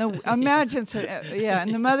person. in the imagine yeah,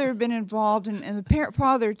 and the mother had been involved and the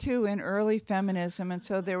father too in early feminism, and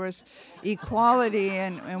so there was equality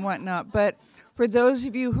and whatnot. But for those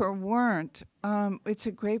of you who weren't, it's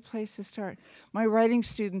a great place to start. My writing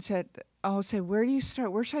students I'll say, where do you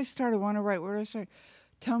start? Where should I start? I want to write. Where do I start?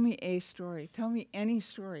 Tell me a story. Tell me any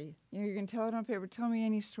story. You know, you can tell it on paper. Tell me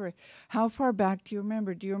any story. How far back do you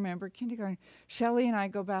remember? Do you remember kindergarten? Shelley and I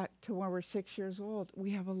go back to when we're 6 years old.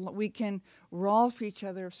 We can rolf each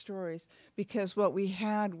other of stories because what we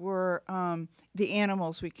had were the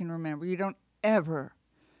animals we can remember. You don't ever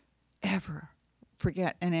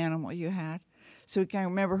forget an animal you had. So we can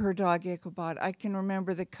remember her dog, Ichabod. I can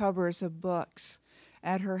remember the covers of books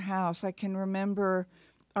at her house. I can remember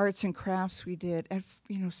arts and crafts we did at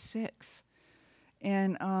 6,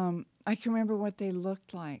 and I can remember what they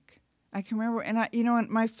looked like. I can remember, and and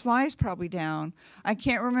my fly's probably down. I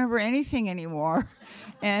can't remember anything anymore,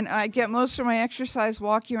 and I get most of my exercise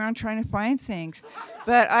walking around trying to find things.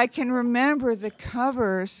 But I can remember the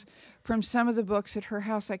covers from some of the books at her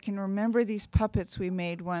house. I can remember these puppets we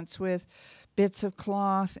made once with bits of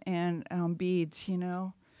cloth and beads.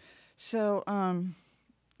 So.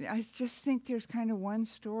 I just think there's kind of one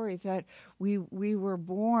story that we were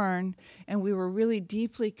born and we were really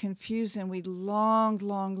deeply confused and we longed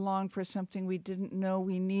for something we didn't know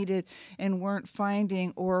we needed and weren't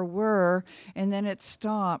finding or were, and then it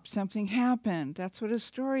stopped. Something happened. That's what a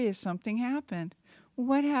story is. Something happened.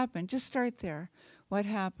 What happened? Just start there. What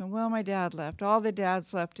happened? Well, my dad left. All the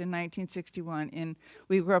dads left in 1961.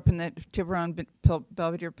 We grew up in the Tiburon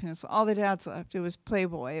Belvedere Peninsula. All the dads left. It was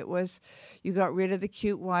Playboy. It was, you got rid of the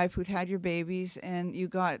cute wife who'd had your babies, and you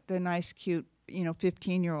got the nice, cute,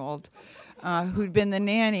 15-year-old who'd been the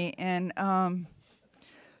nanny. And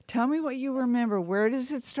tell me what you remember. Where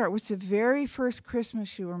does it start? What's the very first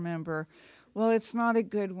Christmas you remember? Well, it's not a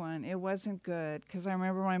good one. It wasn't good because I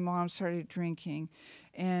remember my mom started drinking.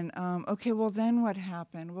 And, okay, well, then what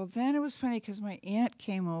happened? Well, then it was funny because my aunt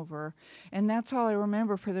came over, and that's all I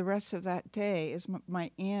remember for the rest of that day is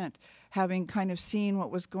my aunt having kind of seen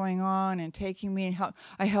what was going on and taking me, and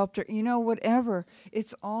I helped her, whatever.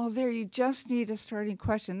 It's all there. You just need a starting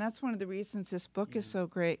question. That's one of the reasons this book is so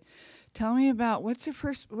great. Tell me about what's the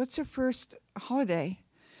first holiday?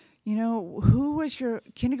 Who was your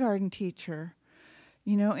kindergarten teacher?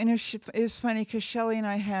 And it's funny because Shelley and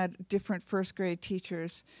I had different first grade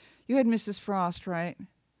teachers. You had Mrs. Frost, right?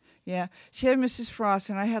 Yeah. She had Mrs. Frost,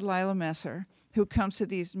 and I had Lila Messer, who comes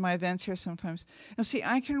to my events here sometimes. Now, see,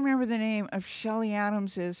 I can remember the name of Shelley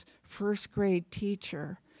Adams's first grade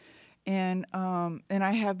teacher. And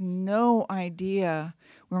I have no idea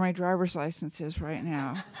where my driver's license is right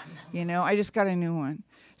now. I just got a new one.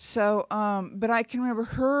 So, but I can remember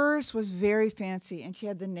hers was very fancy, and she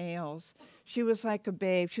had the nails. She was like a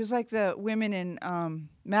babe. She was like the women in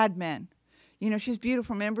Mad Men. She's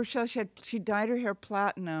beautiful. Remember, she dyed her hair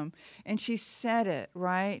platinum, and she said it,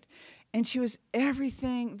 right? And she was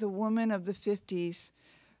everything the woman of the 50s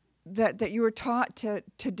that you were taught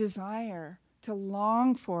to desire, to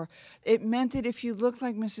long for. It meant that if you looked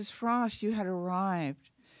like Mrs. Frost, you had arrived,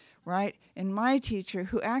 right? And my teacher,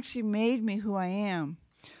 who actually made me who I am,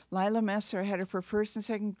 Lila Messer, had her for first and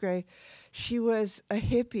second grade. She was a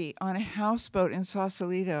hippie on a houseboat in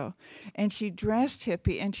Sausalito, and she dressed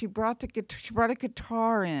hippie, and she brought a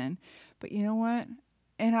guitar in. But you know what?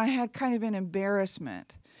 And I had kind of an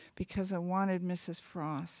embarrassment because I wanted Mrs.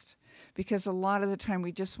 Frost, because a lot of the time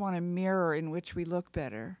we just want a mirror in which we look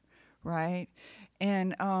better, right?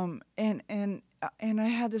 And I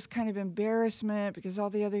had this kind of embarrassment because all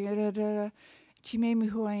the other she made me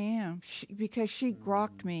who I am because she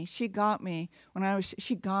grokked me. She got me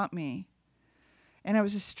she got me. And I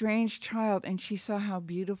was a strange child, and she saw how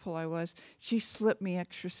beautiful I was. She slipped me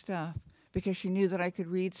extra stuff because she knew that I could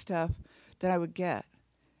read stuff that I would get.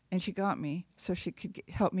 And she got me so she could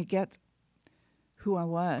help me get who I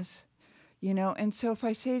was. And so if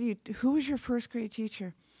I say to you, who was your first grade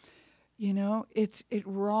teacher? It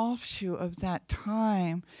rolfs you of that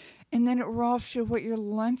time. And then it rolfs you what your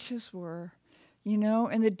lunches were.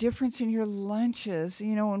 And the difference in your lunches,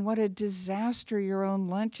 and what a disaster your own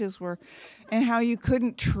lunches were, and how you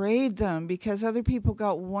couldn't trade them because other people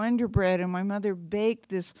got Wonder Bread, and my mother baked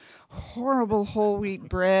this horrible whole wheat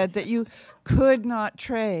bread that you could not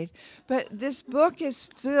trade. But this book is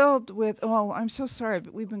filled with, I'm so sorry,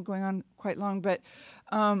 but we've been going on quite long, but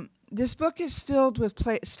this book is filled with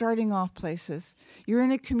starting off places. You're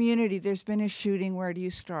in a community, there's been a shooting, where do you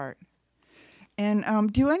start? And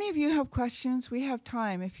do any of you have questions? We have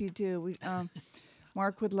time if you do.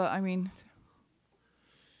 Mark would love, I mean,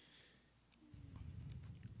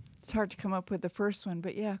 it's hard to come up with the first one,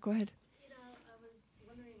 but yeah, go ahead. You know, I was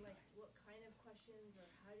wondering, like, what kind of questions or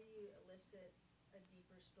how do you elicit a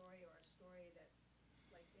deeper story or a story that,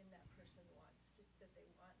 like, in that person that they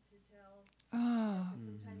want to tell? Oh,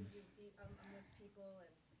 Sometimes I'm with people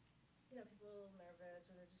and, you know, people are a little nervous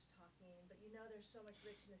or they're just talking, but you know there's so much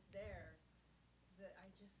richness there that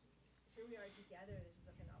here we are together, this is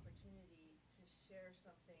like an opportunity to share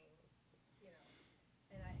something, you know,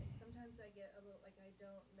 and sometimes I get a little, like, I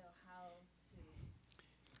don't know how to.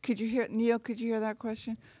 could you hear, Neil, could you hear that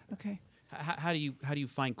question? Okay. How do you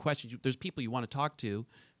find questions? There's people you want to talk to,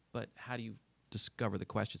 but how do you discover the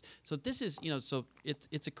questions? So this is, so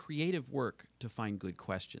it's a creative work to find good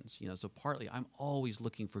questions. So partly I'm always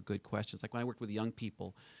looking for good questions. Like when I worked with young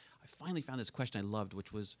people, I finally found this question I loved,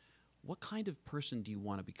 which was, what kind of person do you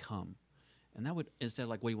want to become? And that would, instead of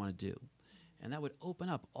like, what do you want to do? And that would open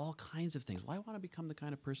up all kinds of things. Well, I want to become the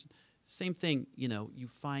kind of person. Same thing, you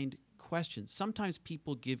find questions. Sometimes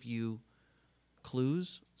people give you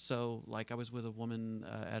clues. So like I was with a woman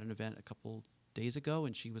at an event a couple days ago,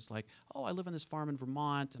 and she was like, oh, I live on this farm in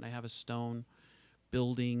Vermont, and I have a stone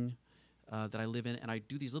building that I live in, and I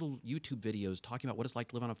do these little YouTube videos talking about what it's like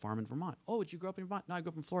to live on a farm in Vermont. Oh, did you grow up in Vermont? No, I grew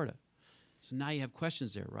up in Florida. So now you have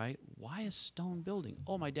questions there, right? Why a stone building?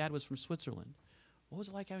 Oh, my dad was from Switzerland. What was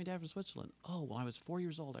it like having a dad from Switzerland? Oh, when I was 4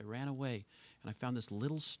 years old, I ran away, and I found this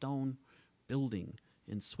little stone building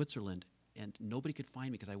in Switzerland, and nobody could find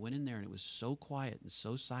me because I went in there, and it was so quiet and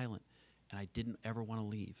so silent, and I didn't ever want to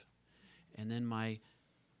leave. And then my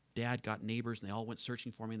dad got neighbors, and they all went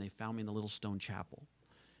searching for me, and they found me in the little stone chapel.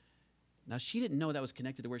 Now, she didn't know that was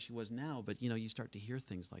connected to where she was now, but, you start to hear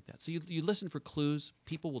things like that. So you listen for clues.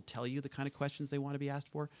 People will tell you the kind of questions they want to be asked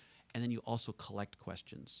for, and then you also collect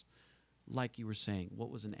questions. Like you were saying,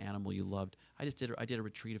 what was an animal you loved? I did a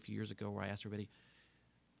retreat a few years ago where I asked everybody,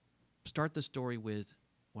 start the story with,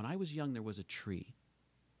 when I was young, there was a tree.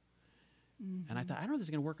 Mm-hmm. And I thought, I don't know if this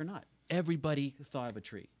is going to work or not. Everybody thought of a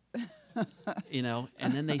tree.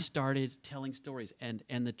 And then they started telling stories, and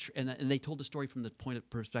they told the story from the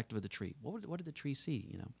perspective of the tree. What did the tree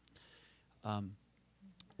see?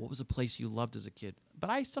 What was a place you loved as a kid? But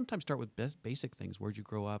I sometimes start with basic things. Where'd you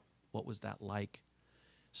grow up? What was that like?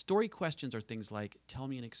 Story questions are things like, tell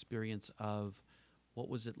me an experience of, what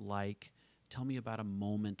was it like? Tell me about a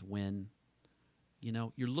moment when.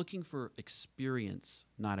 You're looking for experience,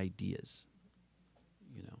 not ideas.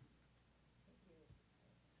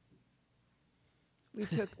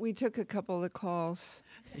 We took a couple of calls.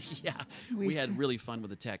 Yeah, we had really fun with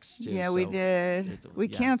the text too. Yeah, so we did. We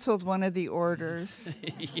canceled one of the orders.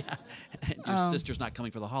 Yeah, and your sister's not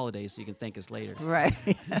coming for the holidays, so you can thank us later. Right.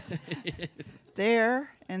 There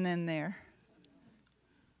and then there.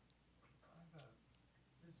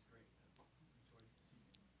 This is great. I've enjoyed this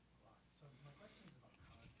evening a lot. So my question is about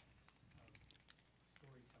context of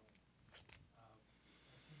storytelling. I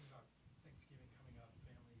was thinking about Thanksgiving coming up,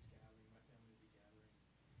 families gathering, my family will be gathering,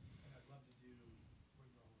 and I'd love to do what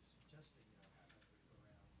you all were suggesting, have everybody go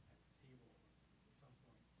around at the table at some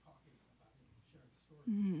point talking about, sharing stories.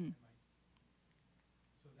 Mm-hmm.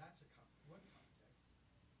 So that's one context,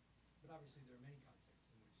 but obviously there are many contexts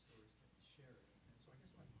in which stories can be shared. And so I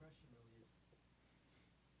guess my question really is,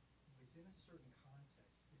 within a certain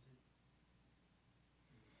context, is it,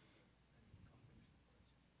 and this is I'll finish the question,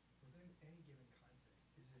 within any given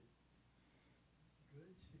context, is it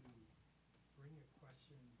good to bring a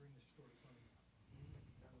question, bring the storytelling in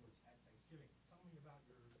other words, at Thanksgiving, tell me about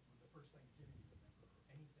the first Thanksgiving you remember, or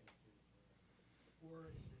any Thanksgiving you remember,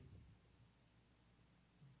 or is it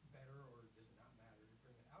better, or does it not matter to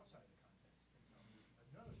bring it outside the context and tell me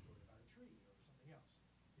another story about a tree or something else?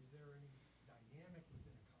 Is there any dynamic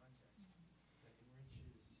within a context that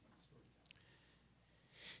enriches storytelling?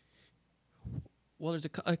 Well, there's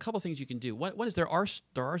a couple things you can do. One is there are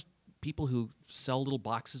people who sell little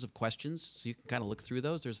boxes of questions, so you can kind of look through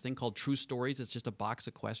those. There's a thing called True Stories. It's just a box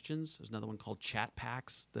of questions. There's another one called Chat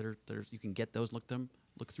Packs that are you can get those, look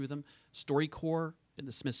through them. StoryCorps in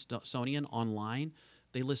the Smithsonian online,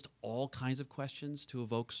 they list all kinds of questions to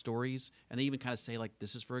evoke stories, and they even kind of say, like,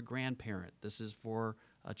 this is for a grandparent, this is for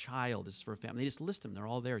a child, this is for a family. They just list them. They're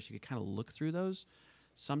all there, so you can kind of look through those.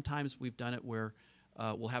 Sometimes we've done it where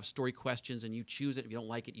we'll have story questions, and you choose it. If you don't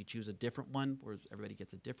like it, you choose a different one, where everybody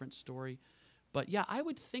gets a different story. But yeah, I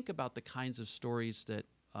would think about the kinds of stories that,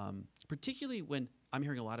 particularly when I'm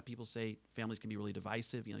hearing a lot of people say families can be really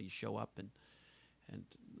divisive. You show up and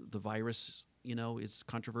the virus, is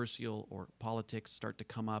controversial, or politics start to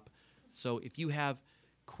come up. So if you have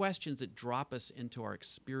questions that drop us into our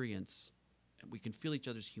experience, and we can feel each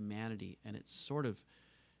other's humanity, and it sort of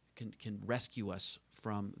can rescue us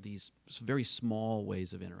from these very small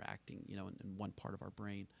ways of interacting, in one part of our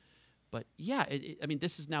brain. But yeah, I mean,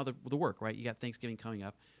 this is now the work, right? You got Thanksgiving coming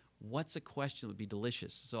up. What's a question that would be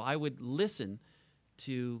delicious? So I would listen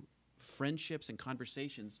to friendships and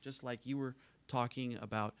conversations, just like you were talking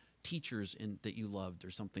about teachers that you loved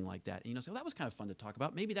or something like that. And so that was kind of fun to talk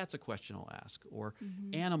about. Maybe that's a question I'll ask. Or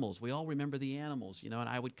animals. We all remember the animals, and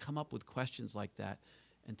I would come up with questions like that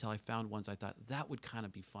until I found ones I thought that would kind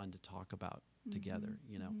of be fun to talk about together,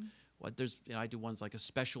 What I do ones like a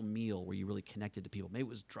special meal where you really connected to people. Maybe it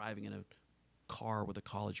was driving in a car with a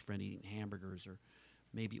college friend eating hamburgers, or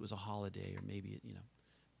maybe it was a holiday, or maybe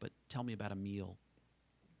but tell me about a meal.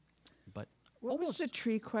 But what was the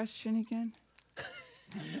tree question again?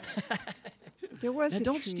 There was now, a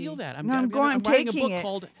don't tree. steal that. I'm writing a taking book it.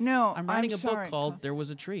 called No, I'm writing a sorry. book called There Was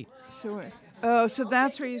a Tree. So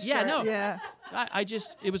that's where you Yeah, start. no. Yeah.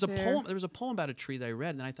 It was a There. poem. There was a poem about a tree that I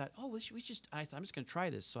read, and I thought, I'm just going to try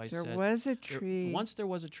this. So I There said, was a tree. once there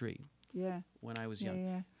was a tree Yeah. when I was Yeah, young.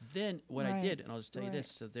 yeah. Then what I Right, did, and I'll just tell you right. this: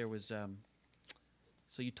 so there was,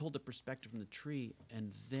 so you told the perspective from the tree,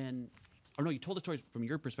 and then, or no, you told the story from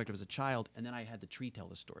your perspective as a child, and then I had the tree tell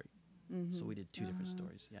the story. So we did two different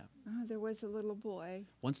stories. Yeah. There was a little boy.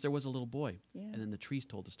 Once there was a little boy, Yeah. and then the trees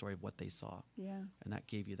told the story of what they saw, Yeah. and that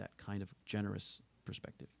gave you that kind of generous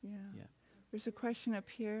perspective. Yeah. Yeah. There's a question up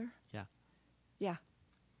here. Yeah. Yeah.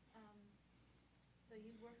 So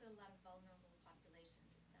you work with a lot of vulnerable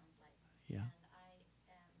populations, it sounds like. Yeah. And I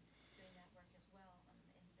am doing that work as well on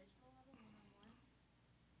the individual level, one-on-one.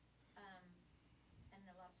 And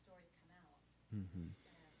a lot of stories come out. Mm-hmm.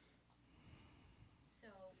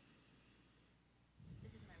 So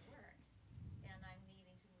this is my work, and I'm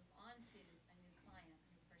needing to move on to a new client, a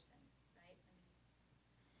new person, right?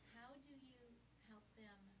 How do you help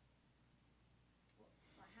them?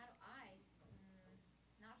 Well, how do I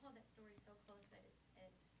not hold that story so close that it makes me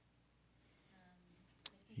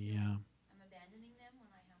feel Yeah. I'm abandoning them when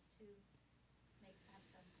I have to have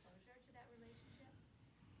some closure to that relationship?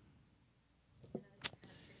 I know this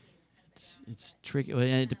is kind of tricky. It's tricky. Well,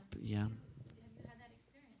 and yeah. Have you had that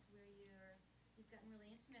experience where you've gotten really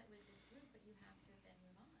intimate with this group, but you have to then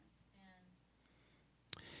move on, and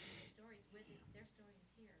your story is their story is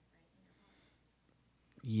here, right, in your heart?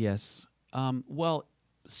 Yes. Well,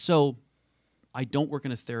 so I don't work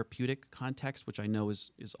in a therapeutic context, which I know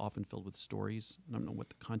is often filled with stories. I don't know what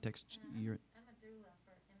the context you're. I'm a doula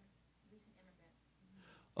for recent immigrants.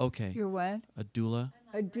 Okay. You're what? A doula.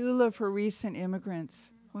 A doula for recent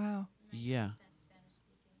immigrants. Wow. Yeah. Spanish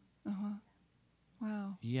speaking.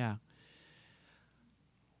 Wow. Yeah.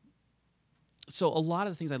 So a lot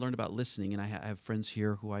of the things I learned about listening, and I have friends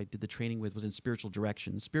here who I did the training with, was in spiritual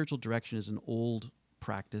direction. Spiritual direction is an old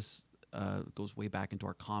practice, goes way back into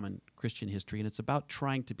our common Christian history, and it's about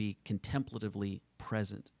trying to be contemplatively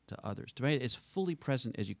present to others, to be as fully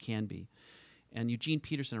present as you can be. And Eugene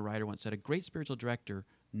Peterson, a writer, once said, a great spiritual director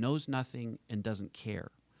knows nothing and doesn't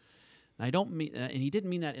care. And I don't mean, and he didn't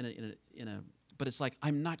mean that in a, but it's like,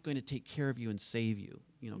 I'm not going to take care of you and save you,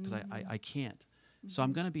 because I can't. So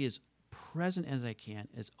I'm going to be as present as I can,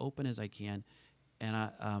 as open as I can,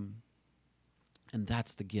 and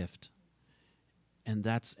that's the gift.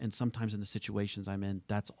 And sometimes in the situations I'm in,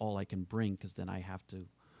 that's all I can bring, because then I have to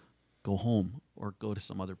go home or go to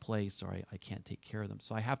some other place, or I can't take care of them.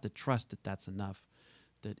 So I have to trust that that's enough,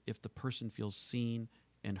 that if the person feels seen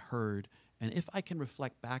and heard, and if I can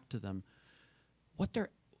reflect back to them what they're,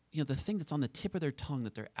 the thing that's on the tip of their tongue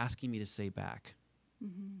that they're asking me to say back.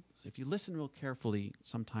 So if you listen real carefully,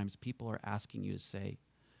 sometimes people are asking you to say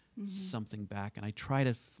something back, and I try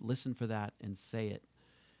to listen for that and say it.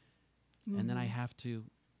 And then I have to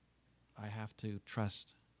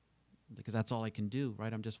trust, because that's all I can do,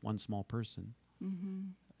 right? I'm just one small person.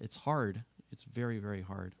 It's hard. It's very, very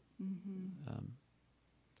hard.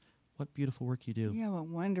 What beautiful work you do. Yeah, what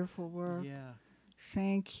wonderful work. Yeah.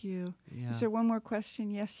 Thank you. Yeah. Is there one more question?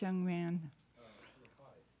 Yes, young man.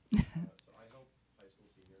 So I help high school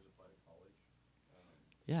seniors apply to college.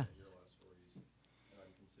 Yeah. I hear a lot of stories, and I'm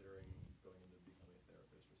considering going into becoming a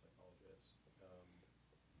therapist or psychologist.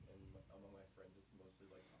 And among my friends, it's mostly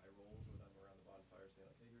like eye rolls when I'm around the bonfire saying,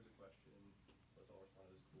 like, hey, here's a question. Let's all respond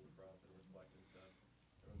to this cool prompt and reflect and stuff.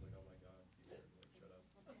 Everyone's like, oh my God, Peter, like, shut up.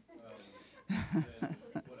 And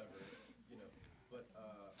whatever, But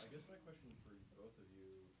I guess my question for both of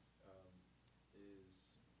you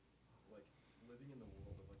is, like, living in the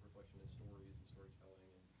world of, like, reflection and stories and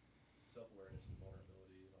storytelling and self-awareness and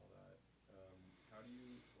vulnerability and all that, how do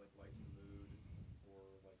you, like, lighten the mood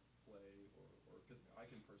or, like, play or because I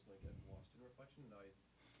can personally get lost in reflection, and I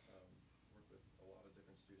work with a lot of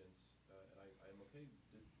different students, and I'm okay,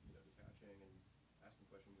 detaching and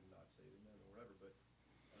asking questions and not saving them or whatever, but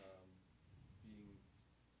being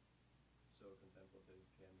so contemplative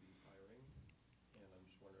can be tiring, and I'm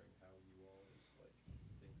just wondering how you all as like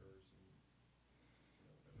thinkers and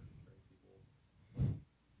whatever different people, I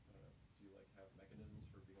don't know, do you like have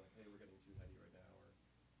mechanisms for being like, hey, we're getting too heady right now, or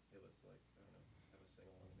hey, let's like, I don't know, have a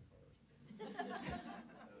sing along in the car or something. I don't know.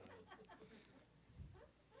 I don't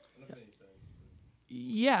know if it makes sense.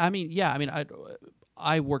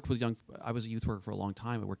 I worked with I was a youth worker for a long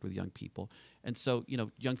time. I worked with young people, and so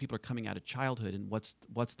young people are coming out of childhood, and what's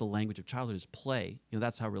the language of childhood is play.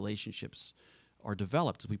 That's how relationships are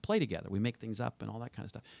developed. We play together, we make things up, and all that kind of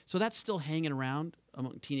stuff. So that's still hanging around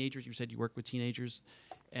among teenagers. You said you work with teenagers,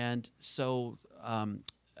 and so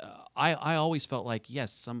I always felt like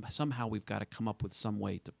yes, somehow we've got to come up with some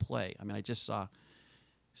way to play. I mean, I just saw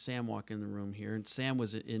Sam walk in the room here, and Sam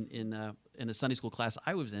was in a Sunday school class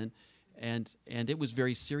I was in, and it was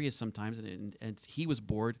very serious sometimes, and he was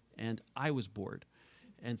bored, and I was bored,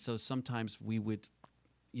 and so sometimes we would,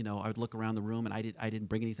 I would look around the room, and I didn't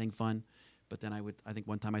bring anything fun, but then I think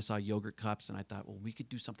one time I saw yogurt cups, and I thought, well, we could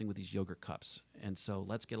do something with these yogurt cups, and so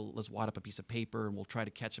let's wad up a piece of paper, and we'll try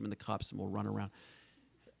to catch them in the cups, and we'll run around.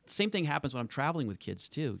 Same thing happens when I'm traveling with kids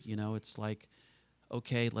too. It's like,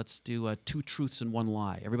 okay, let's do 2 truths and 1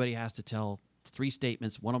 lie. Everybody has to tell 3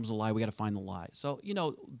 statements. One of them's a lie. We got to find the lie. So,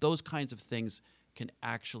 those kinds of things can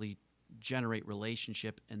actually generate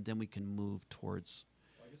relationship, and then we can move towards.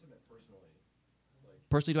 Well, I guess I meant personally. Like,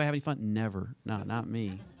 personally, do I have any fun? Never. No, not me.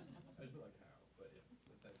 I just meant like how, but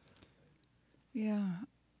yeah, thanks.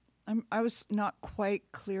 Yeah. I was not quite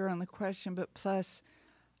clear on the question, but plus,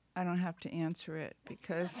 I don't have to answer it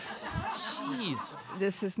because Jeez.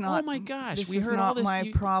 this is not. Oh my gosh, this we is heard not all this.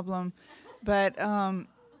 my problem. But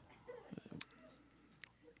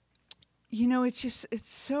it's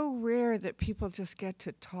so rare that people just get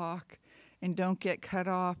to talk and don't get cut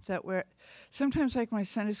off. Sometimes, like my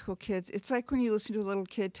Sunday school kids, it's like when you listen to a little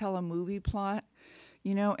kid tell a movie plot,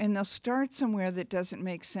 and they'll start somewhere that doesn't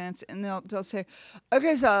make sense, and they'll say,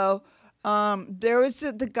 okay, so there was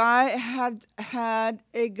the guy had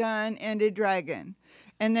a gun and a dragon,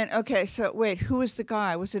 and then okay, so wait, who was the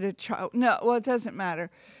guy? Was it a child? No, well, it doesn't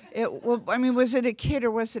matter. Was it a kid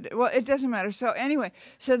or was it? Well, it doesn't matter. So anyway,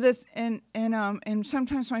 so this and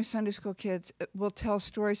sometimes my Sunday school kids will tell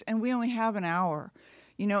stories, and we only have an hour,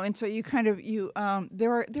 and so you kind of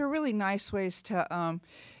there are really nice ways to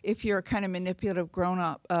if you're a kind of manipulative grown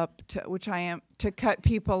up to, which I am, to cut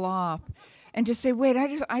people off. And just say, wait,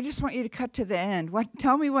 I just want you to cut to the end.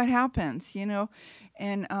 Tell me what happens,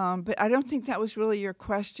 And but I don't think that was really your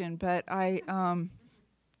question. But I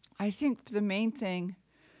think the main thing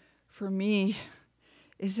for me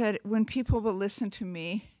is that when people will listen to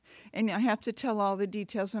me, and I have to tell all the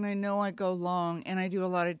details, and I know I go long, and I do a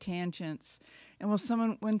lot of tangents, and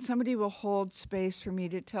when somebody will hold space for me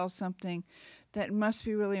to tell something that must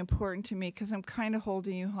be really important to me, because I'm kind of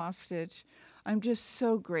holding you hostage, I'm just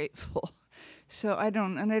so grateful. So I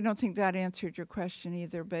don't think that answered your question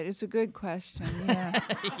either, but it's a good question. Yeah.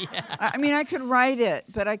 Yeah. I mean, I could write it,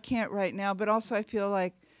 but I can't right now. But also, I feel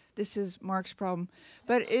like this is Mark's problem.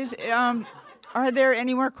 But are there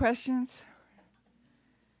any more questions?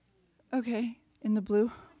 Okay, in the blue.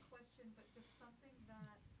 Question, but just something that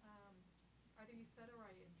either you said or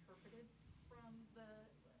I interpreted from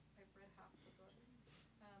I've read half the book,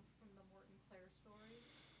 from the Morton Clare story.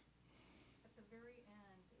 At the very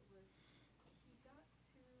end,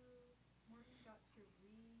 Morton got to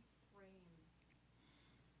reframe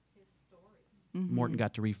his story. Mm-hmm. Morton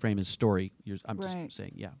got to reframe his story. I'm Right. just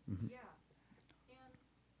saying, yeah. Mm-hmm. Yeah. And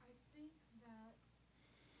I think that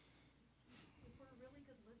if we're really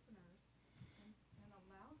good listeners and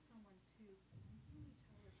allow someone to really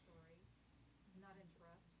tell their story, not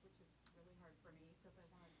interrupt, which is really hard for me because I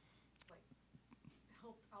want to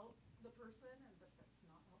help out the person, but that's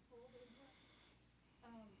not helpful to interrupt.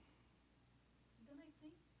 Then I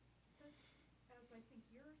think that, as I think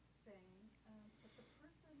you're saying, that the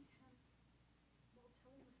person can, while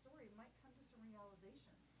telling the story, might come to some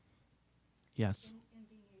realizations. Yes. In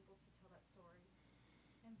being able to tell that story.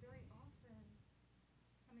 And very often,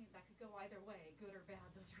 I mean, that could go either way, good or bad,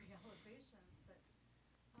 those realizations, but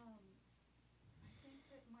I think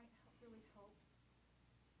that might really help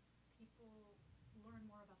people learn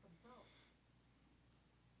more about themselves.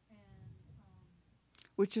 And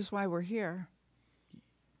Which is why we're here.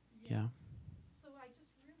 Yeah. so I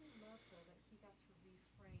just really love, though, that he got to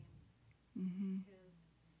reframe Mm-hmm. his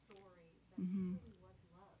story, that Mhm. he really was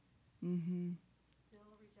loved. Mm-hmm.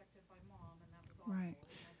 Still rejected by mom, and that was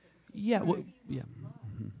Yeah, well, Right. yeah.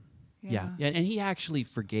 Mhm. Yeah, and he actually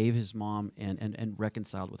forgave his mom and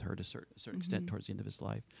reconciled with her to a certain extent towards the end of his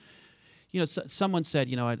life. You know, someone said,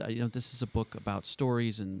 this is a book about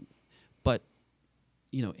stories, but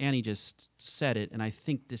Annie just said it, and I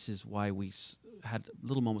think this is why we had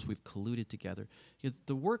little moments we've colluded together.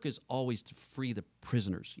 The work is always to free the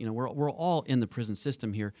prisoners. We're all in the prison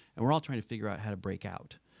system here, and we're all trying to figure out how to break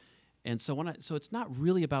out. And so it's not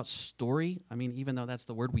really about story. I mean, even though that's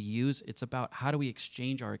the word we use, it's about how do we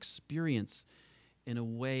exchange our experience in a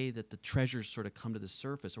way that the treasures sort of come to the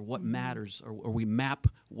surface, or what matters, or we map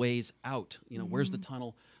ways out. Where's the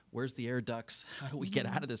tunnel? Where's the air ducts? How do we get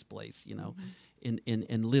out of this place?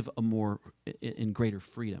 And live in greater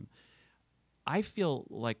freedom. I feel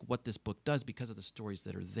like what this book does, because of the stories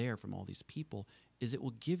that are there from all these people, is it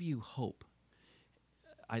will give you hope.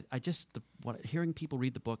 Hearing people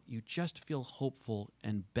read the book, you just feel hopeful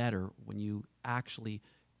and better when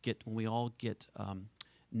we all get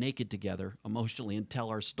naked together emotionally and tell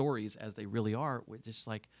our stories as they really are. We're just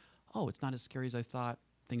like, oh, it's not as scary as I thought.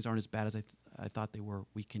 Things aren't as bad as I thought they were.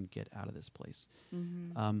 We can get out of this place.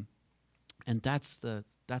 And that's the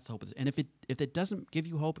hope. And if it doesn't give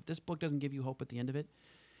you hope, if this book doesn't give you hope at the end of it,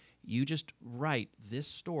 you just write this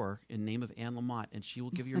store in name of Anne Lamott, and she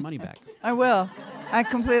will give you your money back. I will. I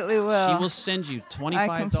completely will. She will send you completely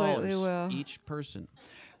 $25 will. each person.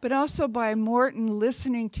 But also by Morton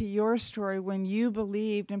listening to your story when you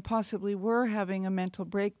believed and possibly were having a mental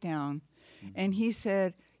breakdown. And he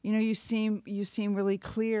said, you seem really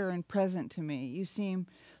clear and present to me. You seem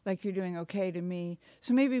like you're doing okay to me.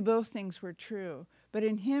 So maybe both things were true. But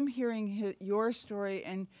in him hearing your story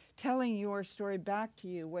and telling your story back to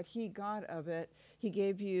you, what he got of it, he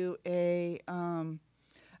gave you a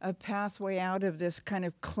pathway out of this kind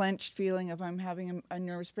of clenched feeling of I'm having a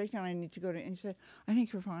nervous breakdown. I need to go to. And he said, I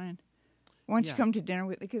think you're fine. Why don't you come to dinner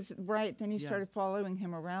with? Because then you started following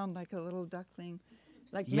him around like a little duckling,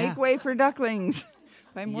 like Make Way for Ducklings,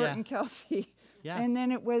 by Morton Kelsey. Yeah. And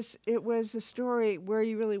then it was a story where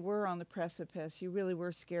you really were on the precipice. You really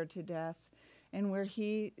were scared to death. And where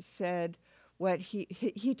he said what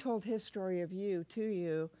he told his story of you to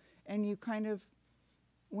you, and you kind of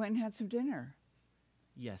went and had some dinner.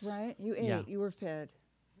 Yes. Right? You ate. You were fed.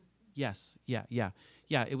 Yes. Yeah.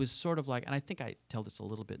 It was sort of like, and I think I tell this a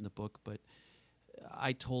little bit in the book, but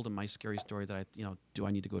I told him my scary story that do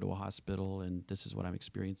I need to go to a hospital, and this is what I'm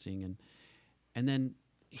experiencing, and then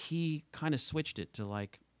he kind of switched it to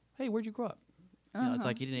like, hey, where'd you grow up? It's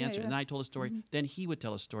like he didn't answer. And I told a story. Then he would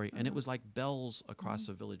tell a story, and it was like bells across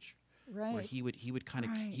a village, where he would kind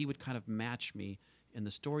of match me in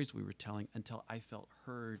the stories we were telling until I felt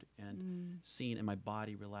heard and seen, and my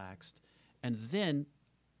body relaxed. And then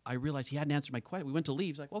I realized he hadn't answered my question. We went to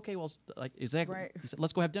leave. He's like, okay, well, like exactly. Right. He said,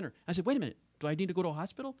 let's go have dinner. I said, wait a minute. Do I need to go to a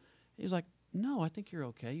hospital? He was like, no, I think you're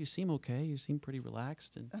okay. You seem okay. You seem pretty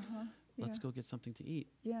relaxed, and let's go get something to eat.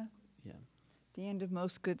 Yeah. Yeah. The end of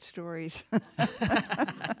most good stories.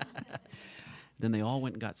 Then they all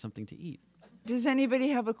went and got something to eat. Does anybody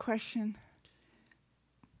have a question?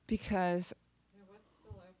 Because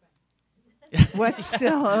what's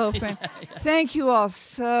still open? Thank you all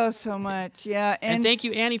so much. Yeah, and thank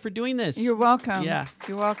you, Annie, for doing this. You're welcome. Yeah,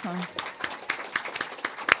 you're welcome.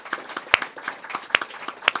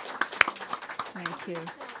 Thank you.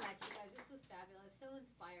 So much, you guys. This was fabulous. So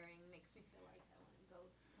inspiring. Makes me feel like I want to go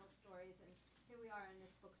tell stories. And here we are in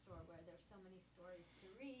this bookstore where there's so many stories to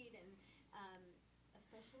read, and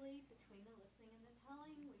especially between the listening and the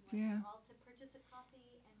telling, we want you all to purchase a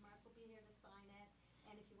copy, and Mark will be here to sign it.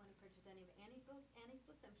 And if you want to purchase any of Annie's books,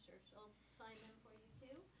 I'm sure she'll sign them for you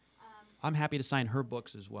too. I'm happy to sign her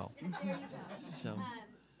books as well. There you go. So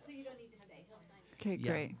you don't need to stay. He'll sign them. Okay,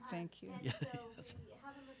 great. Thank you. And so we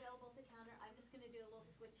have them available at the counter. I'm just going to do a little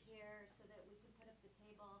switch here so that we can put up the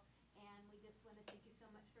table. And we just want to thank you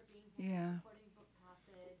so much for being here and supporting Book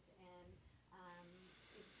Passage. And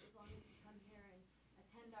as long as you come here and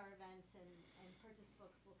attend our events and purchase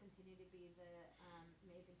books, will continue to be the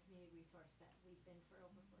amazing community resource that we've been for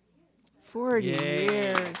over 40 years. 40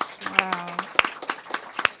 years. Wow.